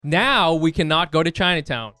now we cannot go to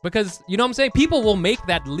Chinatown because you know what I'm saying. People will make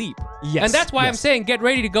that leap, and that's why I'm saying get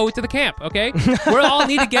ready to go to the camp. Okay, we all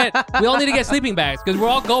need to get sleeping bags because we're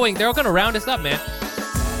all going. They're all gonna round us up, man.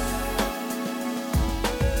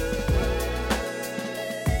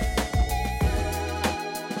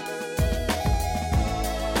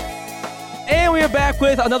 And we are back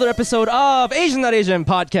with another episode of Asian Not Asian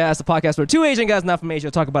Podcast, a podcast where two Asian guys not from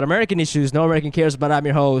Asia talk about American issues no American cares about. I'm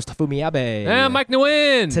your host, Fumi Abe. And Mike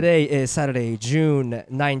Nguyen. Today is Saturday, June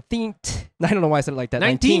 19th. I don't know why I said it like that.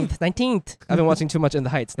 19th. I've been watching too much In the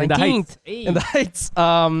Heights. 19th. In the Heights.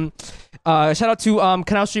 Shout out to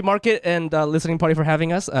Canal Street Market and Listening Party for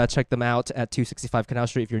having us. Check them out at 265 Canal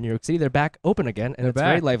Street if you're in New York City. They're back open again, and it's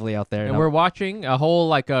very lively out there. And we're watching a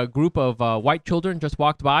whole a group of white children just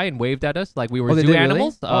walked by and waved at us like we were zoo did,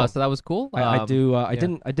 animals. Really? So that was cool. I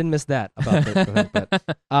didn't miss that about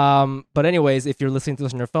it. But anyways, if you're listening to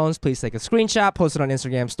this on your phones, please take a screenshot, post it on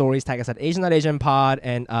Instagram stories, tag us at Asian Not Asian Pod,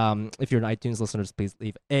 and if you're an iTunes listeners, please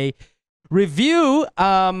leave a review.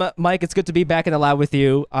 Mike, it's good to be back in the lab with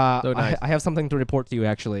you. So nice. I have something to report to you,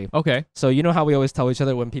 actually. Okay. So you know how we always tell each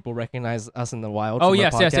other when people recognize us in the wild? Oh,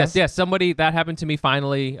 yes. Somebody, that happened to me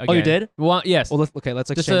finally again. Oh, you did? Well, yes. Well,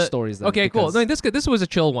 let's exchange stories then. Okay, cool. No, this was a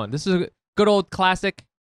chill one. This is a good old classic,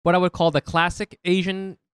 what I would call the classic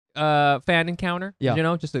Asian fan encounter. Yeah. You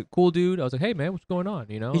know, just a cool dude. I was like, hey, man, what's going on?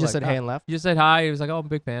 You know? He just said hey and left? He just said hi. He was like, oh, I'm a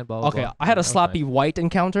big fan, blah, blah, Okay, blah. I had a sloppy white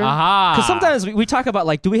encounter. Aha! Because sometimes we talk about,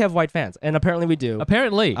 like, do we have white fans? And apparently we do.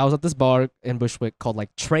 Apparently. I was at this bar in Bushwick called,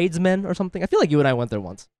 like, Tradesmen or something. I feel like you and I went there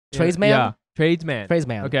once. Tradesman? Yeah. Tradesman.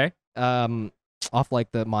 Okay. Off,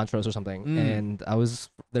 like, the Montrose or something. And I was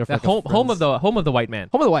there for, like, home of the white man.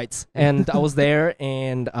 Home of the whites. And I was there,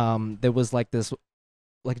 and there was, like, this,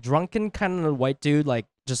 like, drunken kind of white dude, like,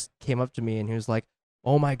 just came up to me, and he was like,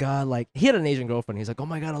 oh my god, like, he had an Asian girlfriend. He's like, oh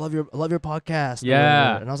my god, I love your podcast.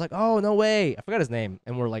 Yeah. And I was like, oh, no way. I forgot his name.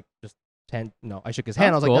 And we're like, just 10. No, I shook his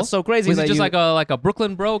hand. I was cool. like, that's so crazy. Was that he just like a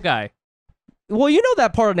Brooklyn bro guy? Well, you know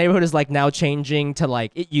that part of the neighborhood is like now changing to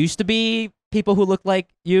like, it used to be people who look like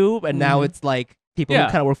you, and now it's like people who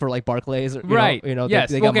kind of work for like Barclays. Or, you know,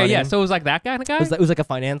 yes. they got money. Yeah. So it was like that kind of guy? It was like a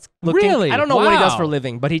finance looking. Really? I don't know what he does for a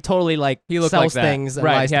living, but he totally like sells like that. things and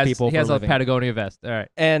lies to people He has for a a living. Patagonia vest. All right.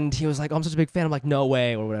 And he was like, oh, I'm such a big fan. I'm like, no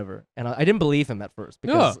way, or whatever. And I didn't believe him at first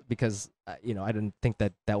because you know, I didn't think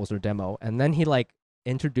that was their demo. And then he like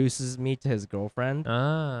introduces me to his girlfriend.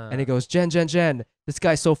 And he goes, Jen, this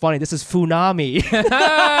guy's so funny. This is Funami.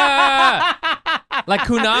 Like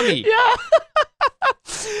Kunami. Yeah.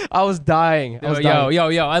 I was dying.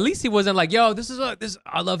 Yo. At least he wasn't like, yo, this.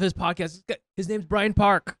 I love his podcast. His name's Brian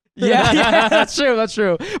Park. Yeah, that's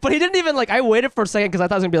true. But he didn't even like. I waited for a second because I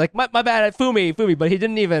thought he was gonna be like, my bad, Fumi. But he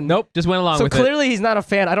didn't even. Nope, just went along with it. So clearly he's not a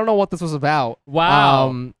fan. I don't know what this was about.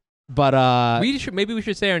 Wow. But maybe we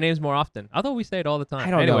should say our names more often. Although we say it all the time.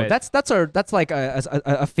 I don't know. That's like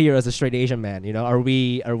a fear as a straight Asian man. You know, are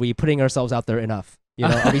we putting ourselves out there enough? You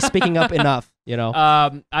know, are we speaking up enough? You know.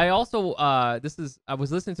 I also I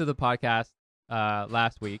was listening to the podcast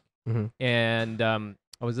last week, and I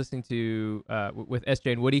was listening to with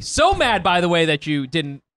SJ and Woody. So mad, by the way, that you did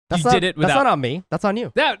it without. That's not on me. That's on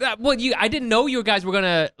you. I didn't know you guys were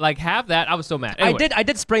gonna like have that. I was so mad. Anyway, I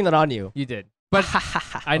did spring that on you. You did. But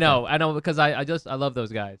I know because I love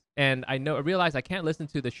those guys, and I realize I can't listen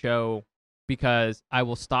to the show because I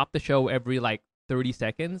will stop the show every like 30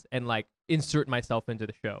 seconds and like insert myself into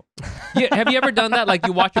the show. Have you ever done that? Like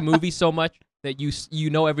you watch a movie so much that you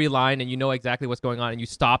know every line and you know exactly what's going on, and you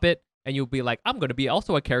stop it and you'll be like, I'm going to be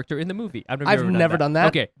also a character in the movie. I've never done that.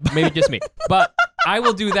 Okay, maybe just me, but I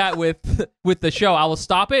will do that with the show. I will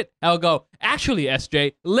stop it. I'll go, actually,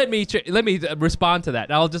 SJ, let me respond to that.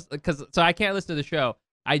 And I'll just so I can't listen to the show.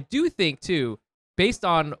 I do think too, based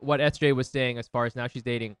on what SJ was saying, as far as now she's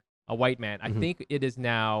dating a white man. I think it is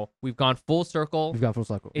now we've gone full circle.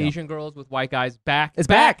 Asian girls with white guys back. It's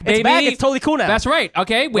back. Baby. It's back. It's totally cool now. That's right.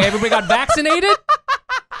 Okay, everybody got vaccinated.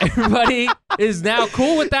 Everybody is now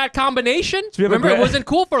cool with that combination. Remember, it wasn't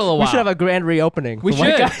cool for a little while. We should have a grand reopening. We should.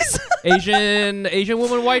 White guys. Asian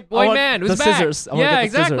woman, white man. It was the back. scissors. Yeah,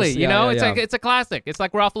 exactly. Scissors. You know, it's a classic. It's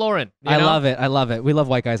like Ralph Lauren. I love it. We love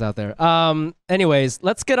white guys out there. Anyways,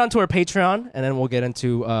 let's get onto our Patreon, and then we'll get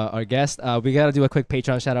into our guest. We got to do a quick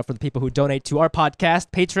Patreon shout out for the people who donate to our podcast.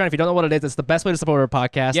 Patreon, if you don't know what it is, it's the best way to support our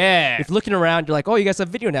podcast. Yeah. If you're looking around, you're like, oh, you guys have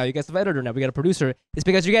video now. You guys have editor now. We got a producer. It's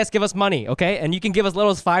because you guys give us money, okay? And you can give us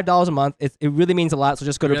little as $5 a month. It really means a lot. So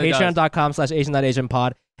just go to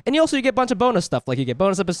patreon.com/Asian.AsianPod. And you get a bunch of bonus stuff. Like you get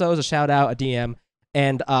bonus episodes, a shout out, a DM.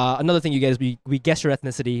 And another thing you get is we guess your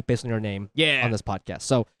ethnicity based on your name on this podcast.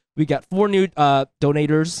 So we got 4 new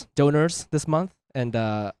donors this month. And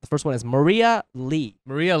the first one is Maria Lee.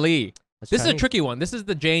 Maria Lee. That's This is a Chinese. tricky one. This is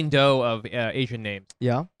the Jane Doe of Asian names.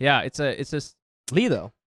 Yeah. Yeah, it's a Lee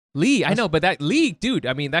though. Lee. I know, but that Lee, dude.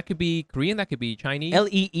 I mean, that could be Korean. That could be Chinese.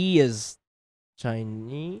 Lee is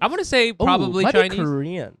Chinese. I want to say probably might Chinese. be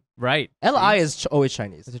Korean. Right. Li is always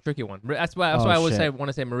Chinese. It's a tricky one. That's why. I Oh, would shit. say want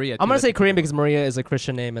to say Maria. I'm too. gonna That's say a Korean tricky because Maria is a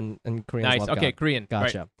Christian name and Koreans one. Nice. love Okay, God. Korean.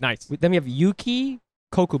 Gotcha. Right. Nice. Then we have Yuki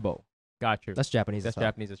Kokubo. Got you. That's Japanese. That's as well.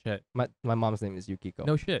 Japanese as shit. My mom's name is Yukiko.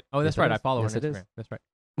 No shit. Oh, that's Yes, it right. I is. follow Yes, her it on is. Instagram. That's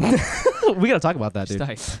right. We gotta talk about that, She's dude.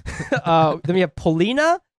 tight. Then we have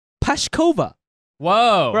Polina Pashkova.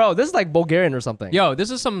 Whoa. Bro, this is like Bulgarian or something. Yo,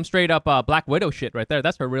 this is some straight up Black Widow shit right there.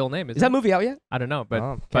 That's her real name, is isn't that it? movie out yet? I don't know, but Oh,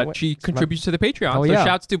 can't but wait. she contributes to the Patreon. Oh, so yeah.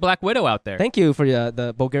 shouts to Black Widow out there. Thank you for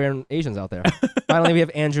the Bulgarian Asians out there. Finally, we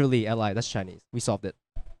have Andrew Lee. Li. That's Chinese. We solved it.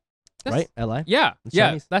 That's- Right? Li. Yeah. It's Yeah.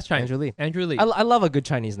 Chinese. That's Chinese. Andrew Lee. Andrew Lee. I love a good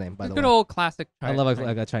Chinese name, by the Good way. old classic. I love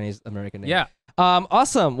a Chinese American name. Yeah.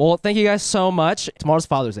 Awesome. Well, thank you guys so much. Tomorrow's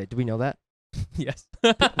Father's Day. Do we know that? Yes.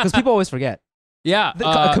 Because people always forget. Yeah.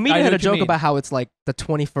 A comedian I know had a what you joke mean. about how it's like the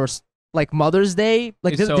 21st, like Mother's Day.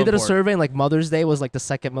 Like It's they so did a important. survey, and like Mother's Day was like the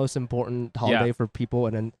second most important holiday for people,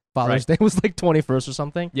 and then Father's Day was like 21st or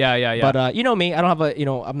something. Yeah. But you know me, I don't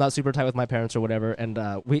have I'm not super tight with my parents or whatever, and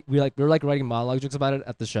we were like writing monologue jokes about it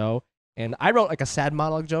at the show, and I wrote like a sad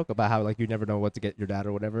monologue joke about how like you never know what to get your dad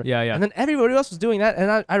or whatever. Yeah. And then everybody else was doing that,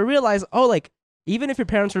 and I realized, like even if your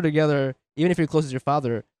parents are together, even if you're close to your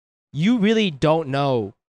father, you really don't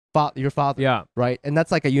know your father. Yeah. Right, and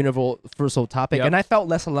that's like a universal topic, Yep. and I felt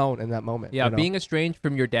less alone in that moment. Yeah. you know? Being estranged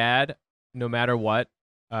from your dad, no matter what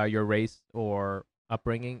your race or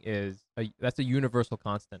upbringing that's a universal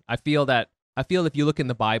constant. I feel if you look in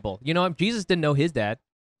the Bible, Jesus didn't know his dad,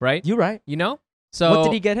 right? You're right. So What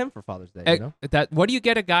did he get him for Father's Day? what do you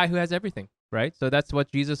get a guy who has everything, right? So that's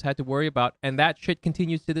what Jesus had to worry about, and that shit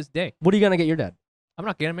continues to this day. What are you gonna get your dad? I'm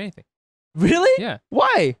not getting him anything. Really? Yeah.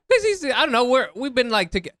 Why? Because I don't know, we've been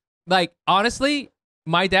honestly,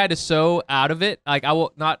 my dad is so out of it. Like, I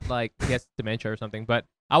will not he has dementia or something, but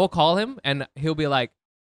I will call him and I'll be like,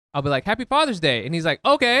 Happy Father's Day. And he's like,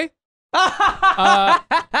 okay.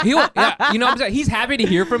 What I'm saying? He's happy to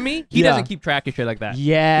hear from me. He doesn't keep track of shit like that.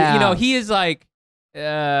 Yeah. He is like,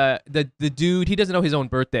 the dude, he doesn't know his own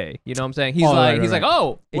birthday. You know what I'm saying? He's right. like,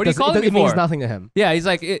 oh, what are you calling me It means for? nothing to him. Yeah, he's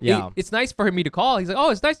like, Yeah. it's nice for me to call. He's like, oh,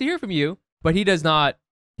 it's nice to hear from you. But he's not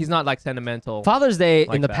like sentimental. Father's Day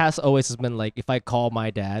like in the that. past always has been like, if I call my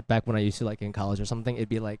dad back when I used to like in college or something, it'd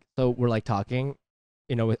be like, so we're like talking,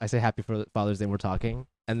 I say happy for Father's Day, and we're talking,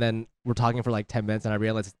 and then we're talking for like 10 minutes, and I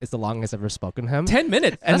realize it's the longest I've ever spoken to him. 10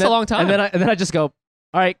 minutes. And That's then- a long time. And then I just go,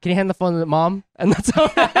 all right, can you hand the phone to Mom? And that's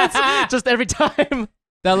how it's just every time.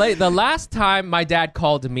 The last time my dad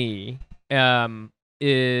called me,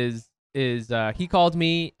 is he called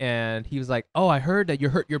me and he was like, "Oh, I heard that you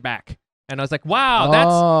hurt your back," and I was like,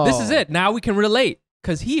 "Wow, this is it. Now we can relate."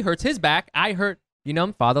 Because he hurts his back, I hurt,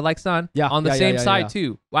 father like son, on the same side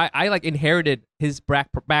too. I like inherited his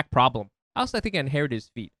back problem. I think I inherited his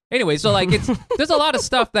feet. Anyway, so like there's a lot of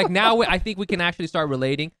stuff like now I think we can actually start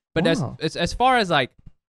relating. But Wow. as far as like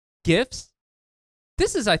gifts.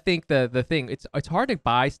 This is, I think, the thing. It's hard to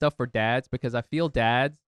buy stuff for dads because I feel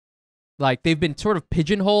dads, like, they've been sort of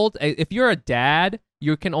pigeonholed. If you're a dad,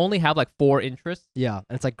 you can only have, like, 4 interests. Yeah,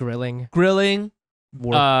 and it's like grilling.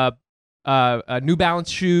 New Balance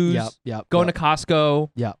shoes, going to Costco,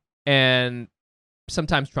 and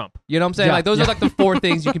sometimes Trump. You know what I'm saying? Yeah, Like, those are, like, the 4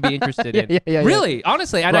 things you can be interested in. Yeah. Really,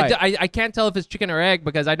 honestly. And Right. I can't tell if it's chicken or egg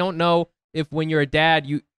because I don't know if when you're a dad,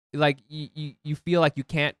 you feel like you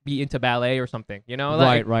can't be into ballet or something,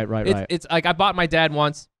 Like, Right. It's like I bought my dad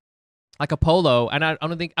once like a polo, and I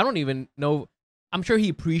don't even know. I'm sure he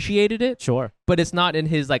appreciated it, Sure. but it's not in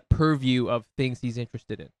his like purview of things he's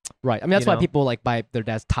interested in. Right. I mean, that's why people like buy their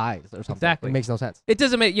dad's ties or something. Exactly. It makes no sense. It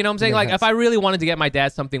doesn't make, what I'm saying? Makes Like, sense. if I really wanted to get my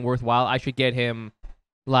dad something worthwhile, I should get him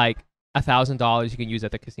like $1,000 you can use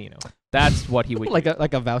at the casino. That's what he would like use.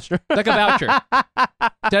 a voucher. Like a voucher.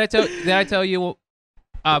 Did I tell you?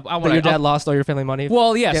 That your dad lost all your family money.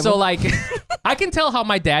 Well, yeah. So Gamble? like, I can tell how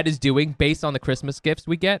my dad is doing based on the Christmas gifts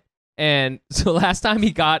we get. And so last time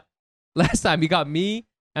he got me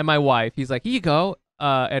and my wife. He's like, "Here you go,"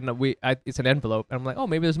 and it's an envelope. And I'm like, "Oh,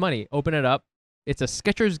 maybe there's money." Open it up. It's a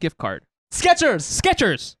Skechers gift card.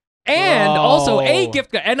 Skechers. And also a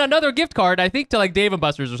gift and another gift card, I think, to like Dave and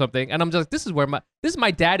Buster's or something. And I'm just, this is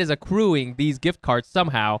my dad is accruing these gift cards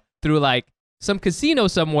somehow through like some casino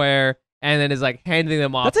somewhere, and then is like handing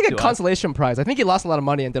them off. That's like a to us. consolation prize. I think he lost a lot of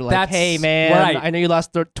money, and they're like, That's "Hey, man, right. I know you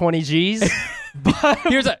lost 20 G's, but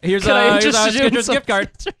Here's a can I interest you in Skechers some gift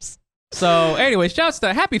card. Skechers? So, anyway, shouts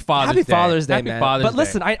to Happy Father's Day. Happy Father's Day, Happy man. Father's But Day.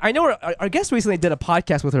 listen, I know our guest recently did a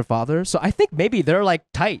podcast with her father, so I think maybe they're like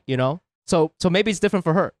tight, you know. So maybe it's different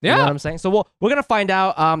for her. Yeah. You know what I'm saying? So we're gonna find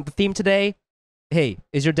out. The theme today. Hey,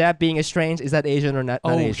 is your dad being estranged? Is that Asian or not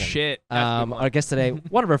Asian? Oh shit. Our guest today,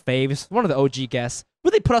 one of our faves, one of the OG guests,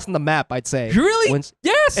 really put us on the map, I'd say. Really?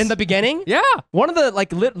 Yes. In the beginning, Yeah. one of the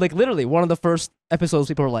literally one of the first episodes,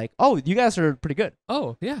 people were like, "Oh, you guys are pretty good."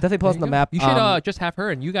 Oh yeah. Definitely put us on the map. You should just have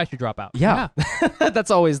her, and you guys should drop out. Yeah,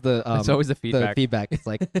 that's always the That's always the feedback. It's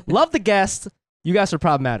like, love the guest. You guys are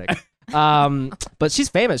problematic. But she's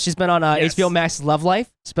famous. She's been on Yes. HBO Max's Love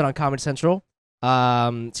Life. She's been on Comedy Central.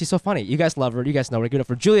 She's so funny. You guys love her. You guys know her. Give it up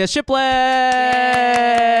for Julia Shiplett.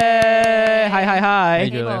 Hi. Hey, Hey,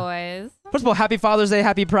 Julia. boys. First of all, happy Father's Day,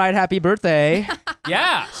 happy Pride, happy birthday.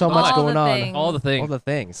 Yeah. So much All going the on. things. All the things. All the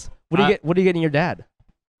things. What do you get? What are you getting your dad?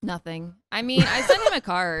 Nothing. I mean, I sent him a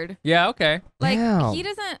card. Yeah. Okay. Like Damn. he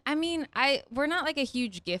doesn't. I mean, we're not like a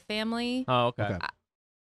huge gift family. Oh, okay. Okay.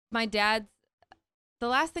 My dad's. The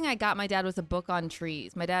last thing I got my dad was a book on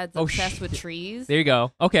trees. My dad's Oh, obsessed shit. with trees. There you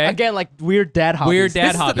go. Okay. Again, like weird dad hobbies. Weird dad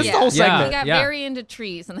This is the hobbies. whole Yeah. segment. He got Yeah. very into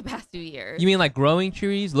trees in the past few years. You mean like growing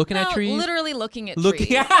trees, looking at No, trees, literally looking at looking?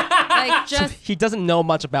 trees. Like So just he doesn't know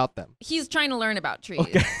much about them. he's trying to learn about trees.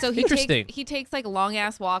 Okay. So Interesting. he takes like long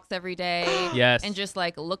ass walks every day. Yes. And just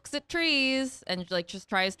like looks at trees and like just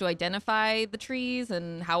tries to identify the trees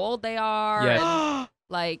and how old they are. Yes. And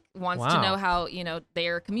like wants to Wow. know how,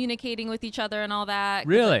 they're communicating with each other and all that. 'Cause,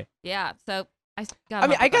 Really? like, yeah. So I got I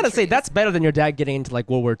mean, I gotta say that's better than your dad getting into like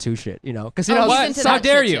World War II shit, you know? Because you know he's what? into How that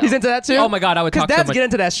dare shit, you? too. he's into that too. Oh my god, I would Because talk so dads much. get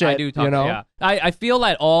into that shit. I do talk. you know? Yeah. I feel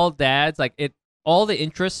like all dads all the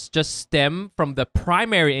interests just stem from the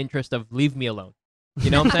primary interest of leave me alone. You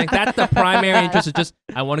know what I'm saying? That's the primary interest. Is just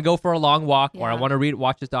I want to go for a long walk, or I Yeah. want to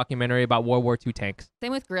watch this documentary about World War II tanks.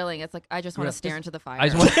 Same with grilling. It's like I just want Grill- to stare into the fire. I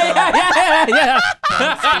just want. yeah.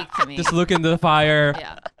 Don't speak to me. Just look into the fire.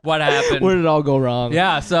 Yeah. What happened? Where did it all go wrong?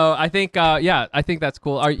 Yeah. So I think I think that's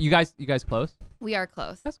cool. Are you guys close? We are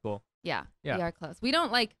close. That's cool. Yeah. Yeah. We are close. We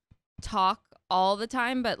don't like talk all the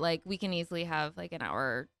time, but like we can easily have like an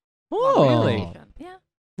hour. Oh, Really? conversation. Yeah.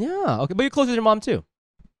 Yeah. Okay, but you're close with your mom too.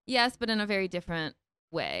 Yes, but in a very different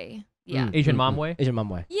way. Yeah. Asian mom way? Asian mom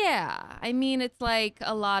way. Yeah. I mean, it's like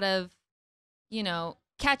a lot of,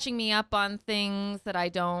 catching me up on things that I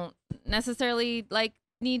don't necessarily like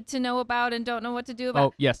need to know about and don't know what to do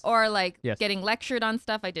about. Oh yes. Or like Yes. getting lectured on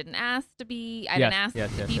stuff I didn't ask to be. I Yes, didn't ask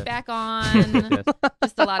yes, to yes, be yes. back on. Yes.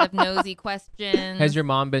 Just a lot of nosy questions. Has your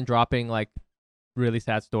mom been dropping like really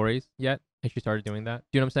sad stories yet? Has she started doing that?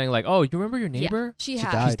 Do you know what I'm saying? Like, oh, you remember your neighbor? She She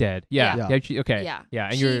has. died. She's dead. Yeah. Yeah. Yeah. Okay. Yeah. Yeah.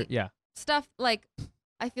 And She- you're yeah. Stuff like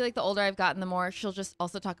I feel like the older I've gotten, the more she'll just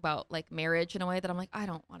also talk about like marriage in a way that I'm like, I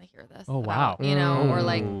don't want to hear this. Oh, about, wow. or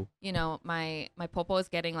like, Ooh. my popo is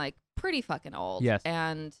getting like pretty fucking old. Yes.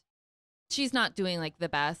 And she's not doing like the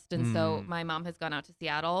best. And so Mm. my mom has gone out to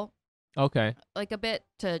Seattle Okay. like a bit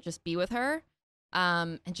to just be with her.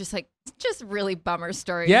 And just really bummer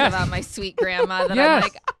stories Yes. about my sweet grandma that Yes. I'm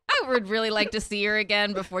like, I would really like to see her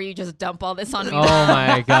again before you just dump all this on me. Oh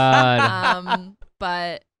my god.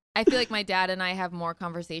 But I feel like my dad and I have more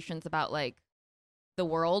conversations about like the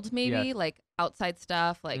world, maybe Yes. like outside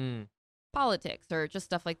stuff, like Mm. politics or just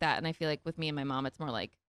stuff like that. And I feel like with me and my mom, it's more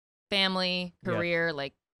like family, Yes. career,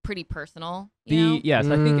 like pretty personal. You know? Yes,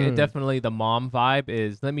 I think Mm. definitely the mom vibe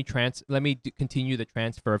is let me continue the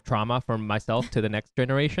transfer of trauma from myself to the next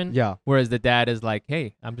generation. Yeah. Whereas the dad is like,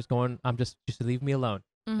 hey, I'm just leave me alone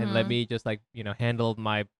and let Mhm. me just handle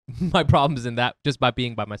my my problems in that just by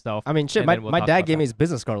being by myself. I mean, shit. And My, then we'll my talk dad about gave that. me his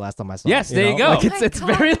business card last time I saw him. Yes, there you go. Like, Oh it's my it's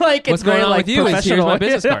God. very like What's it's very going on like with you? It's, here's professional. my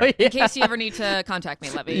business card. Yeah. In case you ever need to contact me,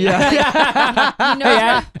 let me. Yeah. You know,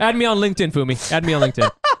 Hey, add me on LinkedIn, Fumi. Add me on LinkedIn.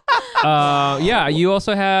 Yeah, you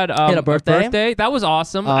also had Had a birthday? That was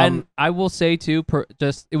awesome, and I will say too,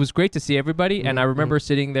 it was great to see everybody. And I remember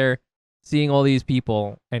sitting there, seeing all these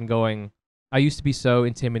people, and going, I used to be so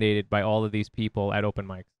intimidated by all of these people at open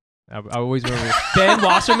mics. I always remember Ben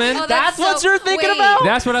Wasserman. Oh, That's what so- you're thinking wait. about?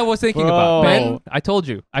 That's what I was thinking Bro. about. Ben, When- I told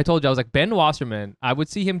you. I was like, Ben Wasserman, I would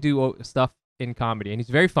see him do stuff in comedy, and he's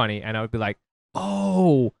very funny, and I would be like,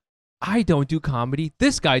 oh, I don't do comedy.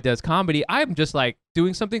 This guy does comedy. I'm just like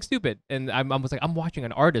doing something stupid. And I was like, I'm watching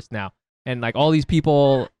an artist now. And like all these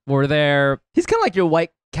people were there. He's kind of like your white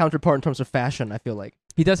counterpart in terms of fashion. I feel like.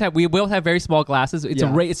 We will have very small glasses. It's Yeah.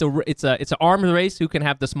 a race. It's an arms race. Who can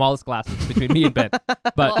have the smallest glasses between me and Ben?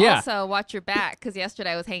 But well, yeah, also watch your back because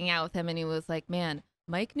yesterday I was hanging out with him and he was like, "Man,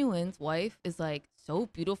 Mike Nguyen's wife is like so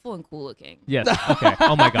beautiful and cool looking." yes, okay.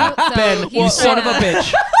 Oh my God, So Ben, he's you son of a trying to-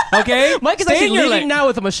 bitch. Okay, Mike is Stay actually in your leaving lane. now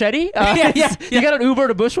with a machete. Yeah. You got an Uber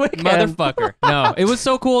to Bushwick, Motherfucker. No, it was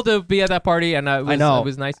so cool to be at that party, and it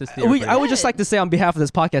was nice to see. I would just like to say on behalf of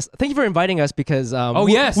this podcast, thank you for inviting us because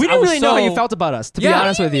yes, we I didn't was really know how you so- felt about us. To be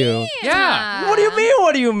honest with you, Yeah. what do you mean?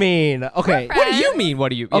 What do you mean? Okay, We're What do you mean? What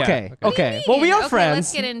do you? Yeah, okay, What do you okay. Well, we mean? are Okay, friends.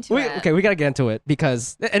 let's get into it. Okay, we gotta get into it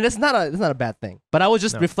because, and it's not a bad thing. But I was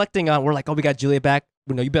just reflecting on, we're like, oh, we got Julia back.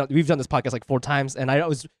 You know, we've done this podcast like 4 times, and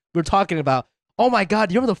we were talking about, oh my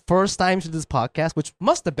God, you remember the first time you did this podcast, which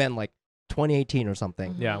must have been like 2018 or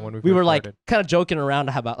something. Yeah, when We were first like started. kind of joking around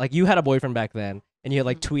about like you had a boyfriend back then, and you had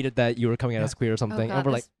like tweeted that you were coming out as queer or Oh something, God, and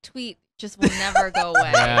we're this like, tweet just will never go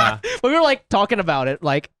away. Yeah. but we were like talking about it,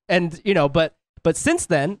 like, and you know, but since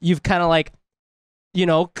then you've kind of like, you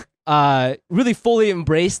know, really fully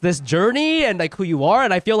embraced this journey and like who you are,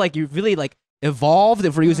 and I feel like you've really like evolved,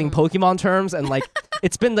 if we're using Pokemon terms, and like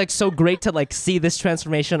it's been like so great to like see this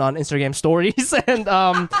transformation on Instagram stories and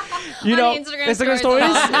you know, Instagram stories,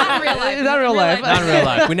 not in real life. Not in real life. Not in real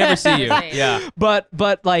life. We never see you. Yeah. but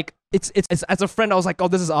like it's as a friend I was like, oh,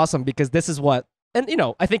 this is awesome because this is what, and you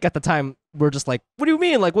know, I think at the time we're just like, what do you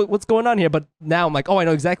mean, like what's going on here? But now I'm like, oh, I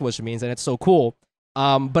know exactly what she means, and it's so cool.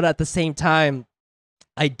 But at the same time,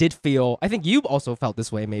 I did feel, I think you also felt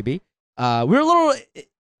this way maybe. We were a little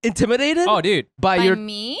intimidated Oh, dude. by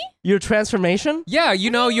me? your transformation. Yeah, you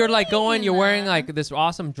know, you're like going, you're wearing mean? like this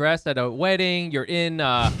awesome dress at a wedding. You're in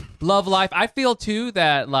Love Life. I feel too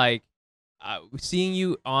that like seeing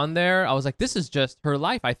you on there, I was like, this is just her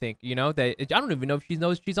life. I think, you know, that I don't even know if she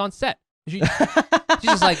knows she's on set. She's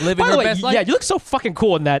just like living By her the way, best life. yeah, you look so fucking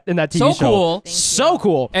cool in that TV So show. cool. Thank So you.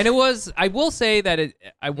 cool. And it was, I will say that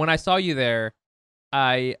when I saw you there,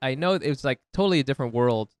 I know it was like totally a different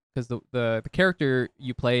world because the character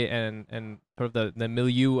you play and sort of the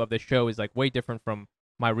milieu of the show is like way different from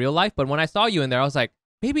my real life. But when I saw you in there, I was like,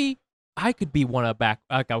 maybe I could be like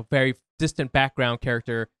a very distant background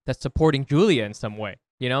character that's supporting Julia in some way.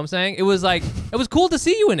 You know what I'm saying? It was like, it was cool to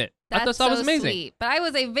see you in it. I That's thought that was so amazing. sweet. But I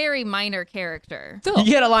was a very minor character. Still.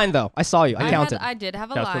 You had a line though. I saw you. I counted. I did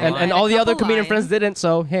have a That was the line. line. and I had all a the other couple comedian lines. friends didn't.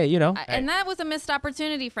 So hey, you know. And that was a missed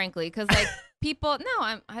opportunity, frankly, because like people. No,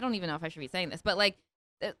 I don't even know if I should be saying this, but like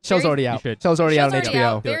Show's very- already out. You should. Show's already out on Show's already HBO.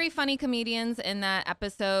 out. Very funny comedians in that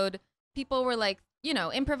episode. People were like, you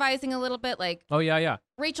know, improvising a little bit. Like Oh, yeah.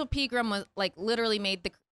 Rachel Pegram was like literally made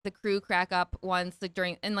the crew crack up once like,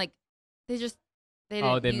 during, and like they just they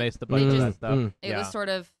Oh, didn't. they you- missed the they bunch of just- that stuff. It Yeah. was sort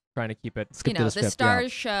of Trying to keep it. Skip you to know the the script, yeah.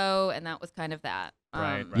 Stars show, and that was kind of that.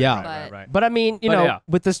 Right, but- right. But I mean, you But know, yeah.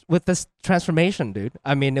 with this transformation, dude.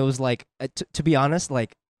 I mean, it was like, to be honest,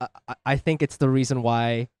 like I think it's the reason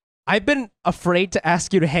why I've been afraid to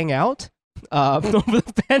ask you to hang out over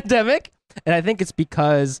the pandemic, and I think it's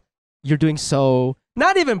because you're doing so,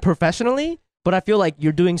 not even professionally, but I feel like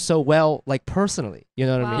you're doing so well, like personally. You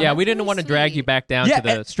know what I Wow. mean? Yeah, that's we didn't really want to drag you sweet. back down to the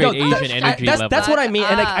and- straight no, Asian energy level. That's what I mean,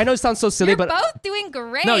 and like, I know it sounds so silly, You're but both doing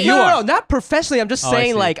great. No, no, you no, are. no, not professionally. I'm just Oh, I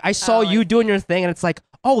saying, see. like, I saw Oh, you I doing see. your thing, and it's like,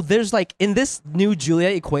 oh, there's like in this new Julia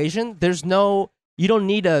equation, there's no, you don't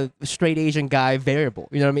need a straight Asian guy variable.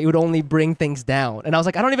 You know what I mean? It would only bring things down. And I was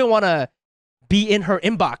like, I don't even want to be in her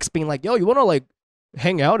inbox being like, yo, you want to like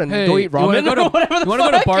hang out and Hey, go eat you wanna ramen go to- or whatever the You want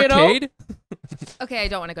to go to fuck, you know? Barcade? Okay, I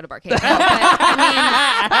don't want to go to Barcade. But,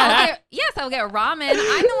 I mean, yes, I'll get ramen.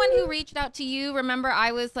 I'm the one who reached out to you. Remember,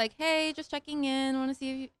 I was like, hey, just checking in. Want to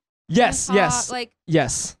see if you. Yes, wanna yes, talk? Like,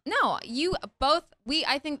 yes. no, you both.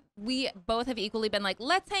 I think we both have equally been like,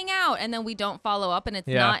 let's hang out, and then we don't follow up, and it's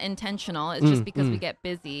Yeah. not intentional. It's just because we get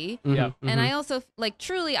busy. Mhm, Yeah. mhm. And I also like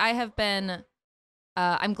truly, I have been.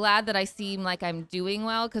 I'm glad that I seem like I'm doing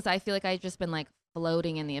well because I feel like I've just been like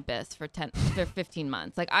floating in the abyss for 15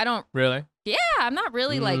 months. Like I don't. Really? Yeah, I'm not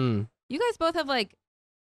really like. Mm. You guys both have like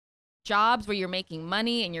jobs where you're making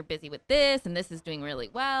money and you're busy with this, and this is doing really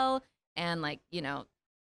well, and like you know,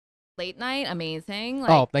 late night, amazing. Like,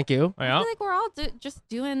 Oh, thank you. Oh, I yeah? feel like we're all just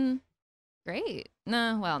doing great.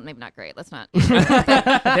 No, well, maybe not great. Let's not. There you go.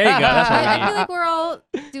 That's what we I need. feel like we're all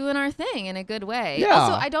doing our thing in a good way. Yeah.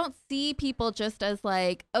 Also, I don't see people just as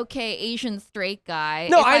like, okay, Asian straight guy.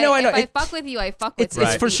 No, If I know. If I It- fuck with you, I fuck with It's you.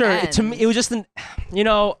 it's at for the sure. To me, end. it was just you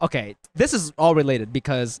know, okay, this is all related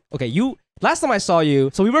because okay, you last time I saw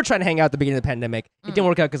you, so we were trying to hang out at the beginning of the pandemic. It didn't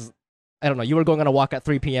work out because I don't know, you were going on a walk at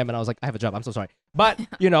 3 p.m. and I was like, I have a job. I'm so sorry, but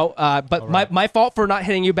you know, but Alright. my fault for not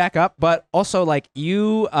hitting you back up. But also like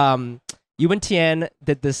you and Tien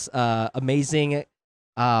did this amazing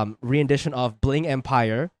rendition of Bling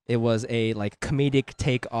Empire. It was a like comedic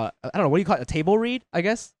take on I don't know what do you call it, a table read, I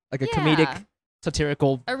guess, like a Yeah. comedic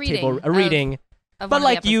satirical A reading table, a of- reading. Of But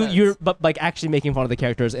one of the like you're episodes. but like actually making fun of the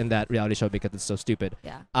characters in that reality show because it's so stupid.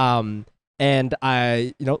 Yeah. And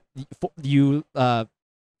I, you know, you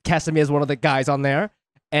casted me as one of the guys on there,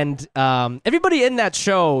 and everybody in that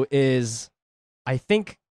show is, I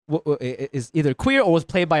think, is either queer or was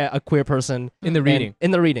played by a queer person in the reading.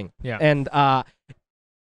 Yeah, and I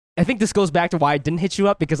think this goes back to why I didn't hit you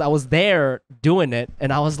up, because I was there doing it,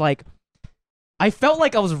 and I was like, I felt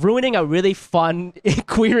like I was ruining a really fun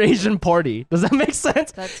queer Asian party. Does that make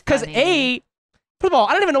sense? Because first of all,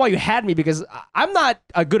 I don't even know why you had me, because I'm not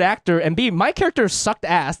a good actor, and B, my character sucked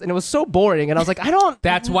ass, and it was so boring, and I was like, I don't.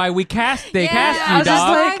 That's why we cast you, I was dog. just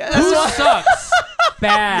like, who sucks?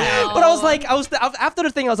 Bad. No. But I was like, after the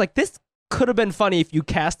thing, I was like, this could have been funny if you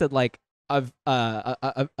casted like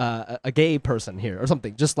a gay person here or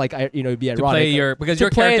something, just like it'd be ironic. Because your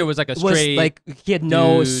character was like a straight, like he had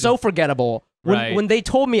so forgettable. When they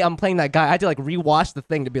told me I'm playing that guy, I had to like rewatch the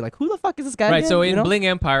thing to be like, who the fuck is this guy? Right. Again? So in Bling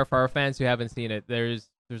Empire, for our fans who haven't seen it, there's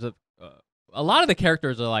a lot of the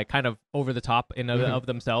characters are like kind of over the top of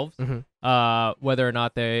themselves, whether or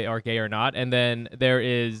not they are gay or not. And then there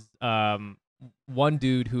is one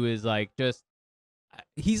dude who is like just.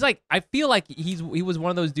 He's like, I feel like he was one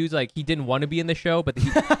of those dudes like he didn't want to be in the show, but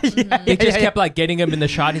they just kept like getting him in the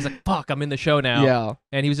shot. And he's like, "Fuck, I'm in the show now." Yeah,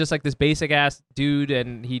 and he was just like this basic ass dude,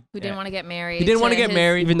 and who didn't want to get married. He didn't want to get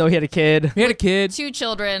married, even though he had a kid. He had a kid, 2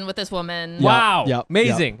 children with this woman. Wow,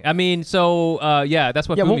 amazing. Yep. I mean, so yeah, that's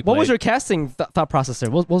what. Yeah, what was your casting thought process there?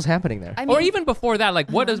 What was happening there? I mean, or even before that, like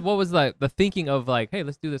what was the thinking of like, hey,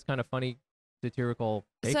 let's do this kind of funny satirical.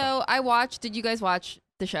 So I watched. Did you guys watch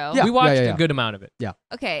the show? Yeah. We watched a good amount of it. Yeah.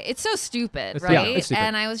 Okay, it's so stupid, right? Yeah, it's stupid.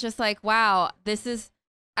 And I was just like, wow, this is.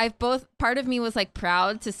 Part of me was like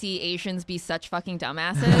proud to see Asians be such fucking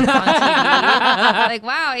dumbasses on TV. Like,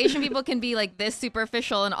 wow, Asian people can be like this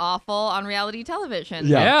superficial and awful on reality television.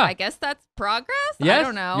 Yeah. I guess that's progress. Yes, I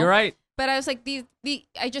don't know. You're right. But I was like,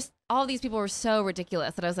 all these people were so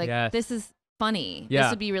ridiculous that I was like, this is funny. Yeah.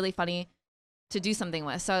 This would be really funny to do something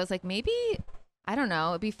with. So I was like, maybe, I don't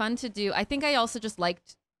know, it'd be fun to do. I think I also just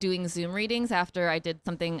liked doing Zoom readings after I did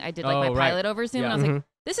my pilot over Zoom. Yeah. And I was like,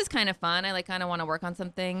 this is kind of fun. I like kind of want to work on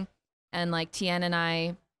something. And like Jared and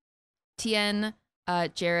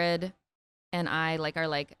I like are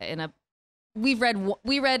like in a, we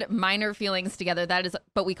read Minor Feelings together.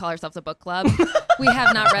 But we call ourselves a book club. We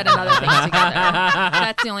have not read another thing together.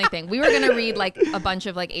 That's the only thing. We were going to read like a bunch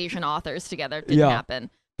of like Asian authors together. It didn't happen.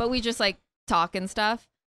 But we just like talk and stuff.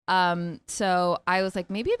 So I was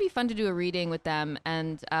like, maybe it'd be fun to do a reading with them.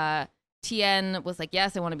 And Tien was like,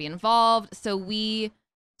 yes, I want to be involved. So we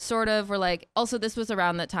sort of were like, also this was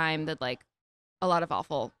around the time that like a lot of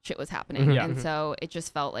awful shit was happening. And so it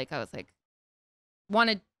just felt like I was like,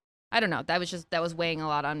 I don't know, that was weighing a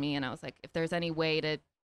lot on me. And I was like, if there's any way to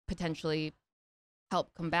potentially help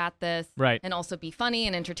combat this, right, and also be funny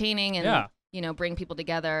and entertaining and bring people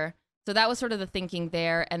together. So that was sort of the thinking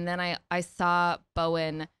there. And then I saw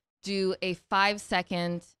Bowen do a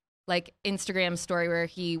 5-second like Instagram story where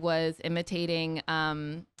he was imitating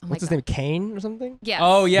what's his name, Kane or something? Yes.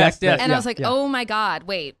 Oh yes, yes. And I was like, oh my God,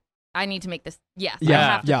 wait, I need to make this. Yes, I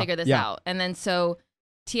have to figure this out. And then so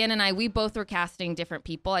Tien and we both were casting different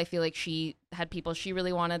people. I feel like she had people she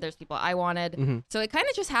really wanted. There's people I wanted. So it kind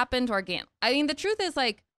of just happened organic. I mean, the truth is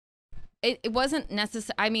like, it wasn't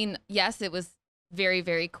necessary. I mean, yes, it was very,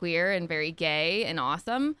 very queer and very gay and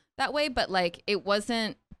awesome that way, but like it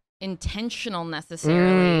wasn't intentional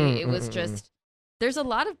necessarily. It was just, there's a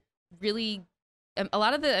lot of the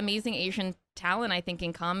amazing Asian talent, I think,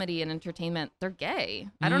 in comedy and entertainment, they're gay.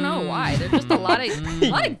 I don't know why. There's just a lot of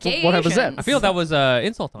gay 100%. Asians. I feel that was an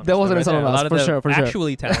insult on us. That was an insult on us, for sure.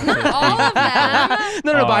 Actually talented. All of them.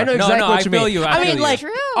 No, but I know exactly what you mean. I feel you. I mean, like,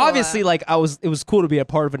 True. obviously, like, it was cool to be a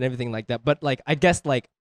part of it and everything like that, but like, I guess, like,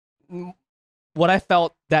 what I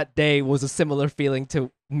felt that day was a similar feeling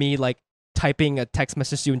to me, like, typing a text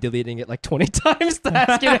message to you and deleting it like 20 times to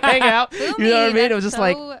ask you to hang out. You know what I mean? It was just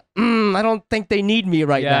like, I don't think they need me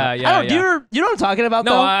right now. Yeah, I don't. You know what I'm talking about?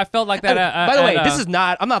 No, though? I felt like that. By the way, this is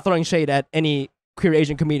not. I'm not throwing shade at any queer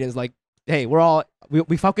Asian comedians. Like, hey,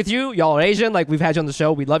 we fuck with you. Y'all are Asian. Like, we've had you on the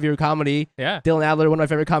show. We love your comedy. Yeah. Dylan Adler, one of my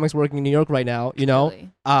favorite comics, working in New York right now. You know.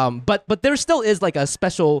 Totally. But there still is like a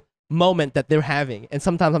special moment that they're having, and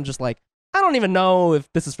sometimes I'm just like, I don't even know if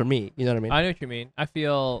this is for me. You know what I mean? I know what you mean. I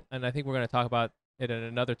feel, and I think we're gonna talk about it in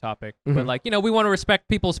another topic, but like, we want to respect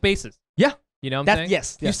people's spaces. Yeah. You know what I'm saying?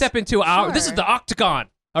 Yes. You step into this is the octagon,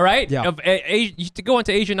 all right? Yeah. You to go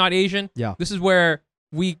into Asian, not Asian. Yeah. This is where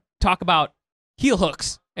we talk about heel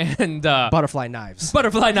hooks and butterfly knives,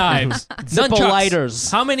 Zippo lighters.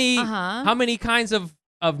 How many kinds of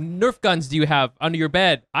Nerf guns do you have under your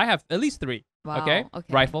bed? I have at least 3. Wow. Okay?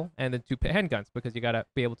 Rifle and then 2 handguns because you gotta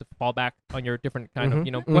be able to fall back on your different kind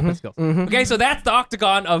of weapon skills. Okay, so that's the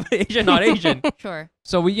octagon of Asian not Asian. Sure.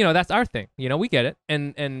 So we that's our thing. We get it.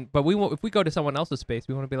 But we if we go to someone else's space,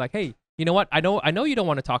 we want to be like, hey, you know what? I know you don't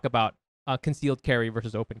want to talk about concealed carry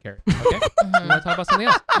versus open carry. Okay, you want to talk about something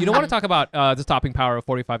else. You don't want to talk about the stopping power of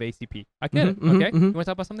 45 ACP. I get it. Okay, you want to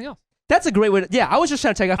talk about something else. That's a great way to, I was just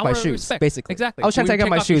trying to take off my shoes, basically. Exactly. I was trying to take off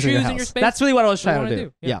my shoes in your house. That's really what I was trying to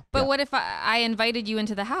do. Yeah. But what if I invited you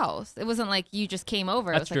into the house? It wasn't like you just came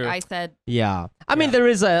over. That's it was true. like I said. Yeah. I mean, there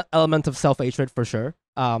is an element of self-hatred for sure.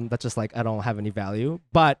 That's just like, I don't have any value.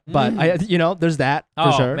 But I, there's that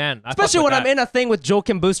for sure. Man. Especially when I'm in a thing with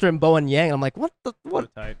Joachim Booster and Bowen Yang. I'm like, what? But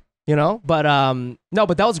no,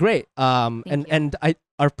 but that was great. And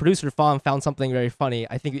our producer found something very funny.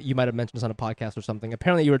 I think you might have mentioned this on a podcast or something.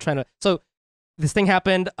 Apparently, you were trying to. So this thing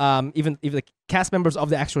happened. Even the cast members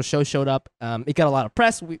of the actual show showed up. It got a lot of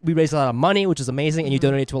press. We raised a lot of money, which is amazing. And you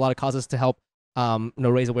donated to a lot of causes to help,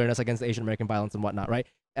 raise awareness against Asian American violence and whatnot, right?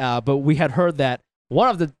 But we had heard that one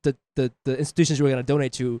of the institutions you were going to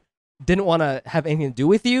donate to didn't want to have anything to do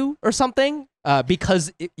with you or something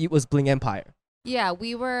because it was Bling Empire. Yeah,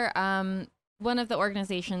 we were one of the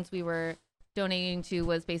organizations we were donating to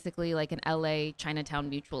was basically like an LA Chinatown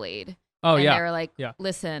mutual aid. Oh, and yeah. they were like,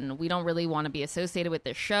 listen, we don't really want to be associated with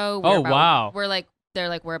this show. Wow.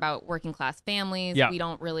 We're about working class families. Yeah. We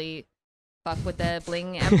don't really fuck with the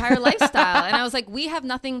Bling Empire lifestyle. And I was like, we have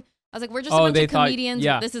nothing. I was like, we're just a bunch of comedians.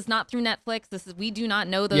 This is not through Netflix. We do not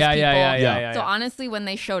know those people. Yeah. So honestly, when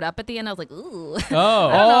they showed up at the end, I was like, ooh.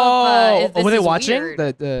 Were they watching?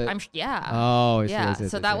 Yeah. Oh, yeah.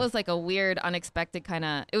 So that was like a weird, unexpected kind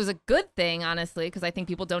of. It was a good thing, honestly, because I think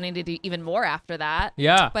people donated even more after that.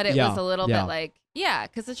 Yeah. But it was a little bit like,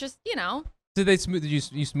 because it's just, Did they smooth? Did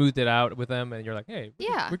you smoothed it out with them, and you're like, hey,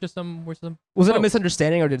 we're some. Was it a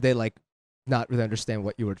misunderstanding, or did they like not really understand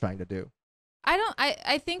what you were trying to do?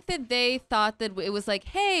 I think that they thought that it was like,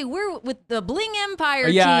 hey, we're with the Bling Empire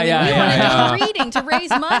team. We want to do a reading to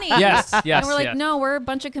raise money. Yes. And we're like, no, we're a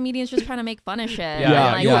bunch of comedians just trying to make fun of shit. You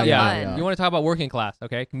want to talk about working class,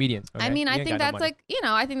 okay? Comedians. Okay? I mean, I think that's like,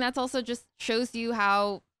 I think that's also just shows you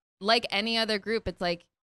how, like any other group, it's like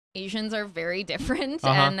Asians are very different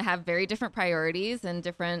and have very different priorities and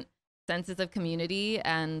different senses of community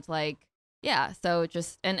and like, so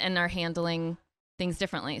just, and are handling things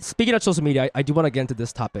differently. Speaking of social media, I do want to get into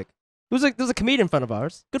this topic. There's a comedian friend of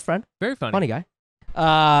ours, good friend, very funny guy,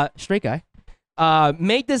 straight guy.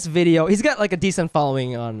 Made this video. He's got like a decent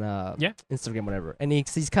following on Instagram, whatever, and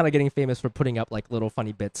he's kind of getting famous for putting up like little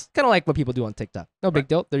funny bits, kind of like what people do on TikTok. No big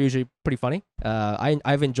deal. They're usually pretty funny.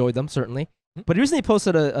 I've enjoyed them certainly. But he recently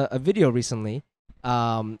posted a video recently,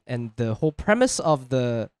 and the whole premise of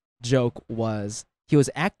the joke was he was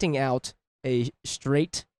acting out a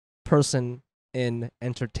straight person in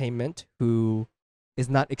entertainment who is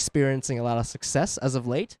not experiencing a lot of success as of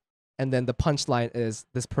late, and then the punchline is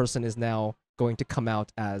this person is now going to come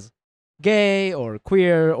out as gay or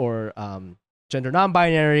queer or gender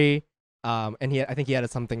non-binary, and I think he added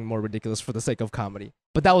something more ridiculous for the sake of comedy.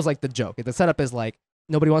 But that was like the joke. The setup is like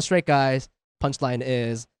nobody wants straight guys. Punchline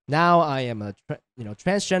is now I am a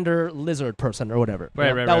transgender lizard person or whatever.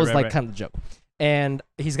 That was kind of the joke. And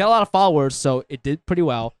he's got a lot of followers, so it did pretty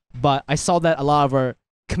well. But I saw that a lot of our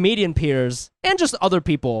comedian peers and just other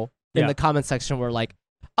people in the comment section were like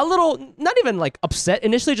a little, not even like upset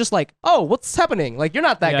initially, just like, oh, what's happening? Like, you're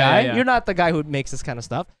not that guy. Yeah. You're not the guy who makes this kind of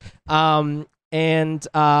stuff. And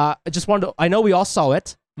I just wanted to, I know we all saw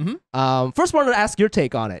it. Mm-hmm. First wanted to ask your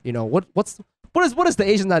take on it. What is the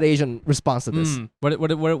Asian not Asian response to this? What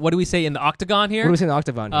do we say in the octagon here? What do we say in the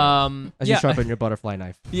octagon here? As you sharpen your butterfly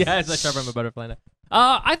knife. Yeah, as I sharpen my butterfly knife.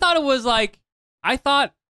 I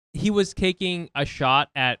thought he was taking a shot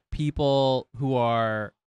at people who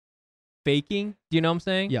are faking. Do you know what I'm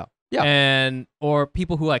saying? Yeah. Or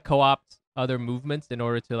people who like co-opt other movements in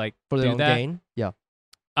order to like for their own gain. Yeah.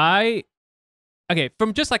 Okay,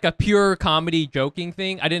 from just like a pure comedy joking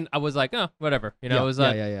thing, I was like, oh, whatever. It was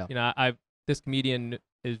like, this comedian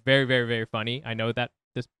is very, very, very funny. I know that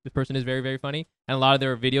this person is very, very funny, and a lot of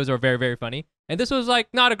their videos are very, very funny. And this was like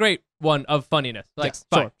not a great one of funniness. Like,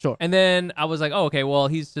 fine. Sure. And then I was like, oh, okay, well,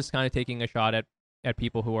 he's just kind of taking a shot at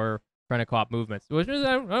people who are trying to co-opt movements, which is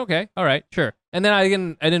okay, all right, sure. And then I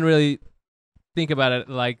didn't really think about it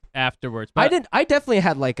like afterwards. But I definitely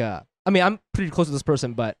had like I'm pretty close to this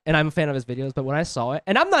person, and I'm a fan of his videos. But when I saw it,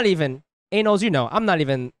 and I'm not even. Anos, I'm not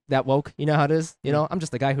even that woke. You know how it is? I'm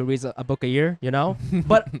just a guy who reads a book a year,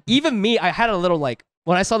 But even me, I had a little like,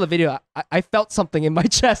 when I saw the video, I felt something in my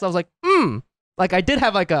chest. I was like, Like I did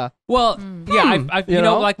have like a... Well, yeah,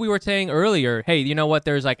 like we were saying earlier, hey, you know what?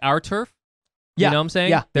 There's like our turf, You know what I'm saying?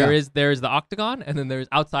 Yeah. There's the octagon, and then there's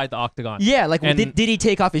outside the octagon. Yeah, like And- did he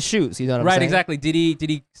take off his shoes? You know what I'm saying? Right, exactly. Did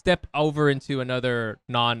he step over into another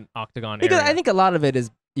non-octagon Because area? I think a lot of it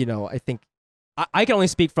is, I think I can only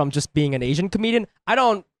speak from just being an Asian comedian. I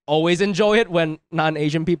don't always enjoy it when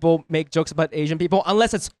non-Asian people make jokes about Asian people,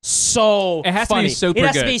 unless it's so It has funny. to be super It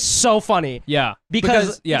has good. to be so funny. Yeah,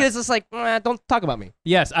 Because yeah. it's like, don't talk about me.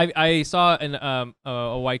 Yes, I saw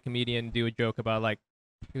a white comedian do a joke about like,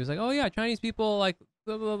 he was like, oh yeah, Chinese people like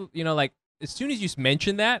blah, blah, blah. Like as soon as you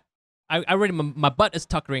mention that, I already my butt is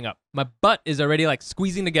tuckering up. My butt is already like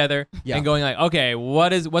squeezing together and going like, okay,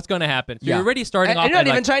 what's going to happen? So you're already starting off. And you're not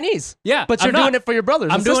even like, Chinese. Yeah, but you're doing it for your brothers.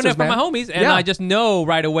 I'm and doing sisters, it for man. my homies, and I just know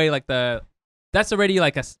right away like that's already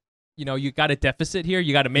like you got a deficit here.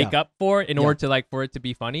 You got to make up for it in order to like for it to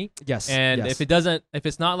be funny. Yes. And if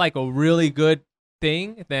it's not like a really good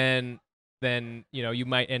thing, then you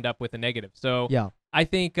might end up with a negative. So I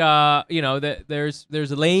think that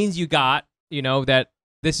there's lanes you got, that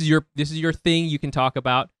this is your thing you can talk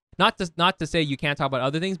about. Not to say you can't talk about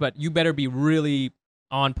other things, but you better be really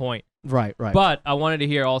on point. Right. But I wanted to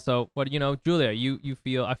hear also what Julia,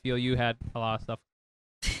 I feel you had a lot of stuff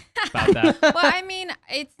about that. Well, I mean,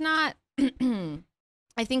 it's not.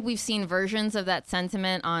 I think we've seen versions of that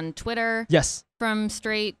sentiment on Twitter. Yes. From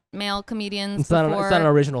straight male comedians It's before. not an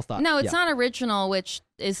original thought. No, it's not original, which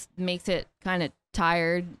makes it kind of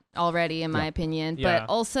tired already, in my opinion. Yeah. But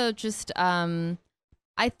also just,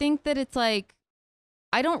 I think that it's like,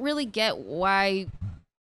 I don't really get why,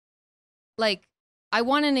 like, I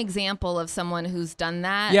want an example of someone who's done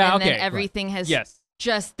that. Yeah, and okay, then everything has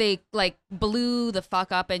just, they like blew the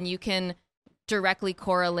fuck up, and you can directly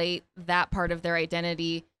correlate that part of their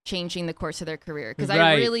identity changing the course of their career. Because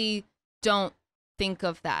I really don't think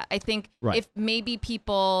of that. I think if maybe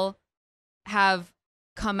people have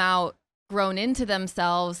come out, grown into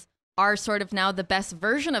themselves, are sort of now the best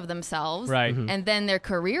version of themselves, right? And then their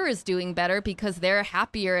career is doing better because they're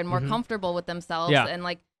happier and more comfortable with themselves, and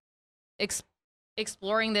like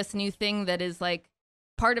exploring this new thing that is like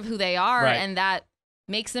part of who they are, and that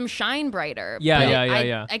makes them shine brighter.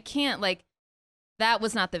 Yeah. I can't, like, that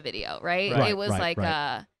was not the video, right? Right, it was right,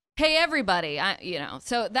 like hey everybody,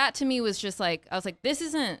 so that to me was just like, I was like, this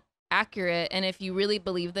isn't accurate, and if you really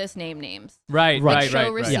believe this, name names. Right.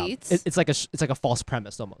 Show receipts. Yeah. It's like a false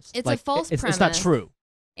premise almost. It's like, a false premise. It's not true.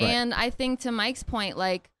 And I think to Mike's point,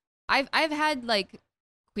 like I've had like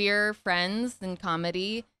queer friends in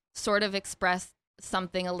comedy sort of express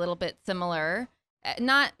something a little bit similar,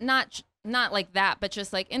 not like that, but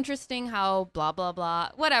just like interesting how blah blah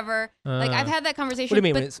blah whatever. Like I've had that conversation. What do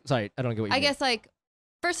you mean? Sorry, I don't get what you mean. I guess like,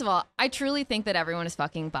 first of all, I truly think that everyone is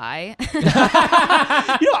fucking bi.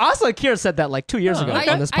 Asa Akira said that like 2 years ago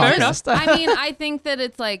on this podcast. I mean, I think that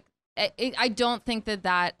it's like, I don't think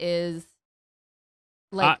that is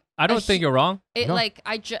like. I don't think you're wrong. No. Like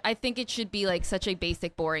I think it should be like such a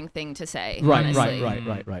basic, boring thing to say. Right.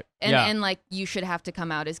 Honestly. And like you should have to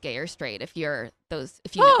come out as gay or straight if you're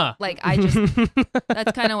know. Like I just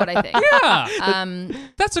that's kind of what I think. Yeah.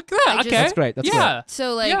 That's okay. That's great. That's great.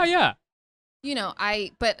 So like yeah.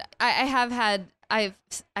 I have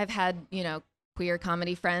had queer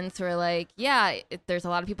comedy friends who are like, there's a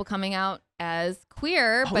lot of people coming out as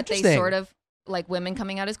queer, but they sort of like women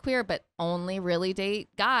coming out as queer, but only really date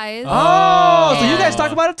guys. Oh, so you guys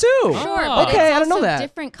talk about it too? Sure. But okay, it's I don't know also that.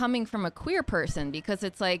 different coming from a queer person because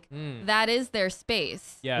it's like that is their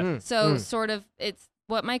space. Yeah. So sort of, it's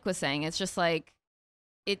what Mike was saying. It's just like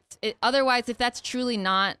otherwise, if that's truly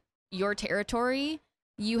not your territory,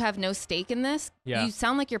 you have no stake in this. Yeah. You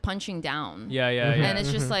sound like you're punching down. Yeah. And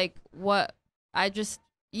it's just like what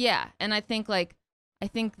and I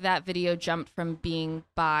think that video jumped from being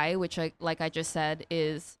bi, which I just said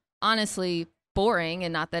is honestly boring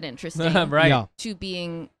and not that interesting, right? To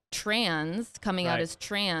being trans, coming out as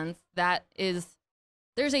trans.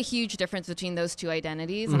 There's a huge difference between those two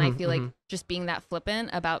identities, and I feel like just being that flippant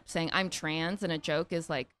about saying I'm trans in a joke is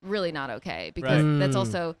like really not okay, because that's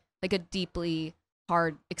also like a deeply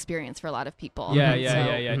hard experience for a lot of people.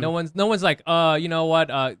 Yeah. No one's like, you know what,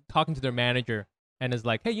 talking to their manager and is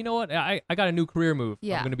like, hey, you know what, I got a new career move.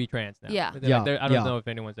 Yeah. I'm gonna be trans now. Yeah. I don't know if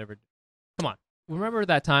anyone's ever. Come on. Remember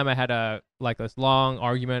that time I had this long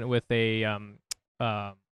argument with a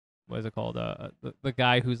what is it called? The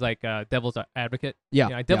guy who's like devil's advocate.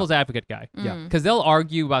 Devil's advocate guy. Yeah. Because they'll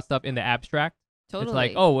argue about stuff in the abstract. Totally. It's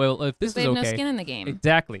like, oh well, if this they is have okay. no skin in the game.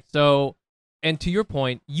 Exactly. So, and to your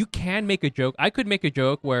point, you can make a joke. I could make a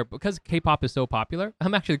joke where, because K-pop is so popular,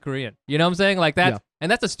 I'm actually Korean. You know what I'm saying? Like that. Yeah.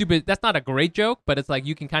 And that's not a great joke, but it's like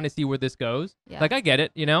you can kind of see where this goes. Yeah. Like I get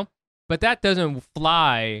it, but that doesn't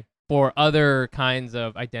fly for other kinds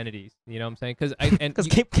of identities. You know what I'm saying? Because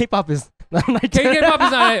K-pop is not an identity. K-pop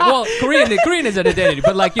is not well, Korean is an identity,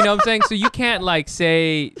 but like, you know what I'm saying? So you can't like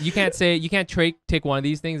you can't take one of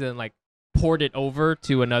these things and like port it over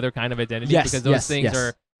to another kind of identity, because those things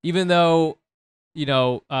are, even though, you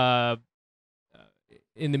know,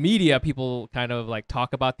 in the media people kind of like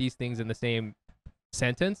talk about these things in the same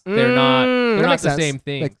sentence, they're not the same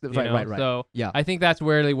thing. Right. So I think that's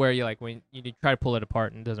really where you like when you try to pull it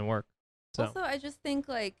apart and it doesn't work. So also, I just think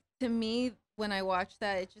like, to me, when I watched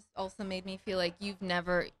that, it just also made me feel like you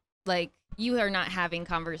are not having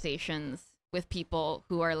conversations with people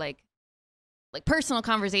who are like personal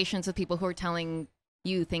conversations with people who are telling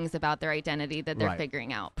you things about their identity that they're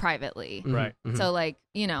figuring out privately. Right. Mm-hmm. So like,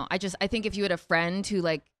 you know, I think if you had a friend who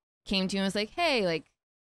like came to you and was like, hey, like,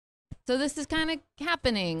 so this is kind of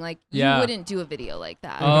happening, like, you wouldn't do a video like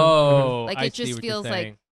that. Oh, like, it just feels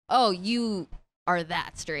like, oh, you are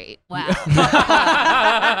that straight. Wow. Fuck.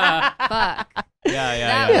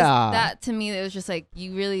 That to me, it was just like,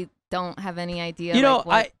 you really don't have any idea. You know,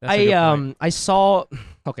 like, I saw,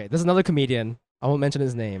 okay, there's another comedian, I won't mention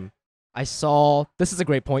his name. This is a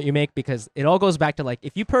great point you make, because it all goes back to like,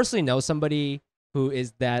 if you personally know somebody who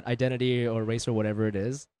is that identity or race or whatever it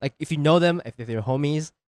is, like if you know them, if they're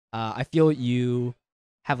homies, I feel you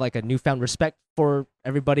have like a newfound respect for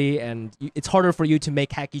everybody, and it's harder for you to make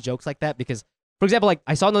hacky jokes like that, because, for example, like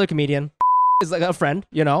I saw another comedian, is like a friend,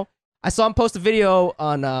 you know, I saw him post a video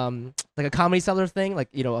on like a Comedy Cellar thing, like,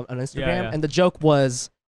 you know, on Instagram, and the joke was,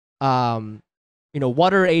 you know,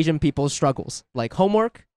 what are Asian people's struggles? Like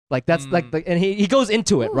homework, like that's like, and he goes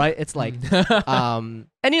into it, right? It's like, and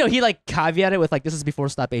you know, he like caveated with like, this is before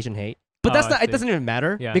Stop Asian Hate. But that's not. It doesn't even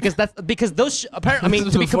matter, because those apparently. I mean,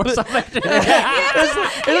 to be completely. Caveat.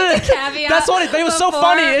 That's what it was so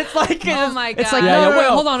funny. It's like, oh my god. It's like, wait,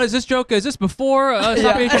 hold on. Is this joke? Is this before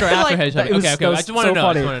Stop Asian or after Asian? Okay. I just want to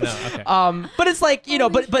know. Okay. But it's like, you know,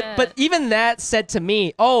 but even that said to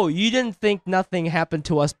me, oh, you didn't think nothing happened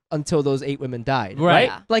to us until those 8 women died, right?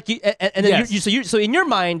 Yeah. Like you, and then so in your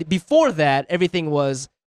mind before that, everything was,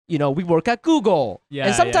 you know, we work at Google.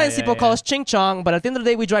 And sometimes people call us ching chong, but at the end of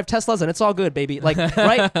the day, we drive Teslas and it's all good, baby. Like,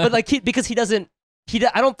 right? But like, because I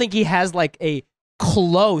don't think he has like a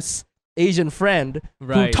close Asian friend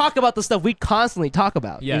who talk about the stuff we constantly talk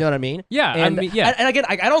about. You know what I mean? Yeah. And again,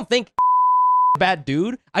 I don't think bad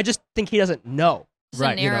dude. I just think he doesn't know. It's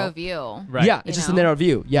a narrow view. Right. Yeah, it's just a narrow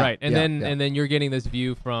view. Yeah. Right. And then you're getting this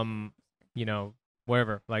view from, you know,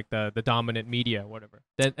 wherever, like the dominant media, whatever.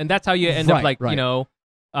 And that's how you end up like, you know,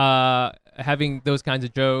 having those kinds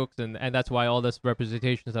of jokes, and that's why all this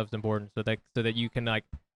representation stuff is important, so that you can like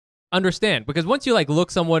understand, because once you like look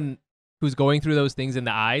someone who's going through those things in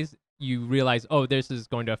the eyes, you realize, oh, this is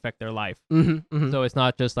going to affect their life. So it's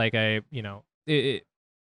not just like a, you know, you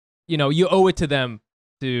know, you owe it to them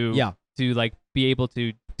to like be able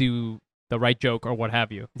to do the right joke or what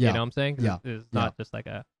have you. You know what I'm saying? It's not just like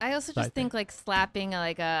a. I also just think like slapping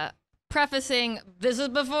like a. Prefacing, this is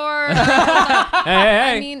before. Hey.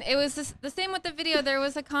 I mean, it was the same with the video. There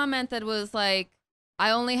was a comment that was like,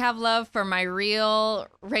 I only have love for my real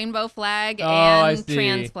rainbow flag and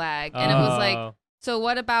trans flag. And it was like, so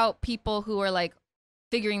what about people who are like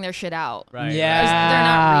figuring their shit out? Right. Yeah. They're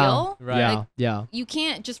not real. Right. Like, you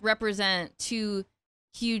can't just represent two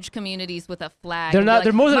huge communities with a flag. They're not. Like,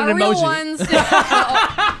 they're more than an emoji. Real ones,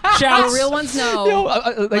 Shouts. the real ones, no. You know,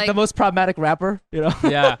 like the most problematic rapper. You know.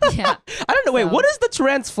 Yeah. Yeah. I don't know. Wait, what is the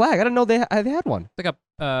trans flag? I didn't know they had one. It's like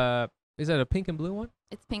a. Is that a pink and blue one?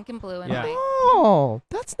 It's pink and blue and Yeah. white. Oh,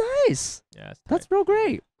 that's nice. Yeah. That's real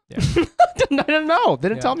great. Yeah. I didn't know. They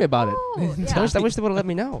didn't tell me about it. Oh, I wish they would have let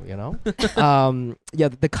me know. You know.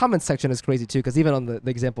 The comments section is crazy too, because even on the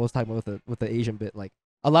example I was talking about with the Asian bit, like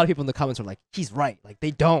a lot of people in the comments are like, he's right. Like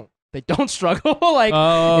they don't struggle. Like,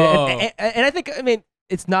 and I think, I mean,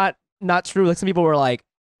 it's not true. Like some people were like,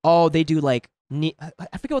 oh, they do like,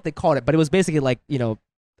 I forget what they called it, but it was basically like, you know,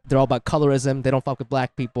 they're all about colorism. They don't fuck with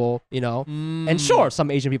black people, you know. And sure,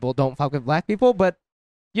 some Asian people don't fuck with black people, but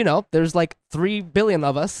you know, there's like 3 billion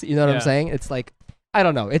of us. You know what I'm saying? It's like, I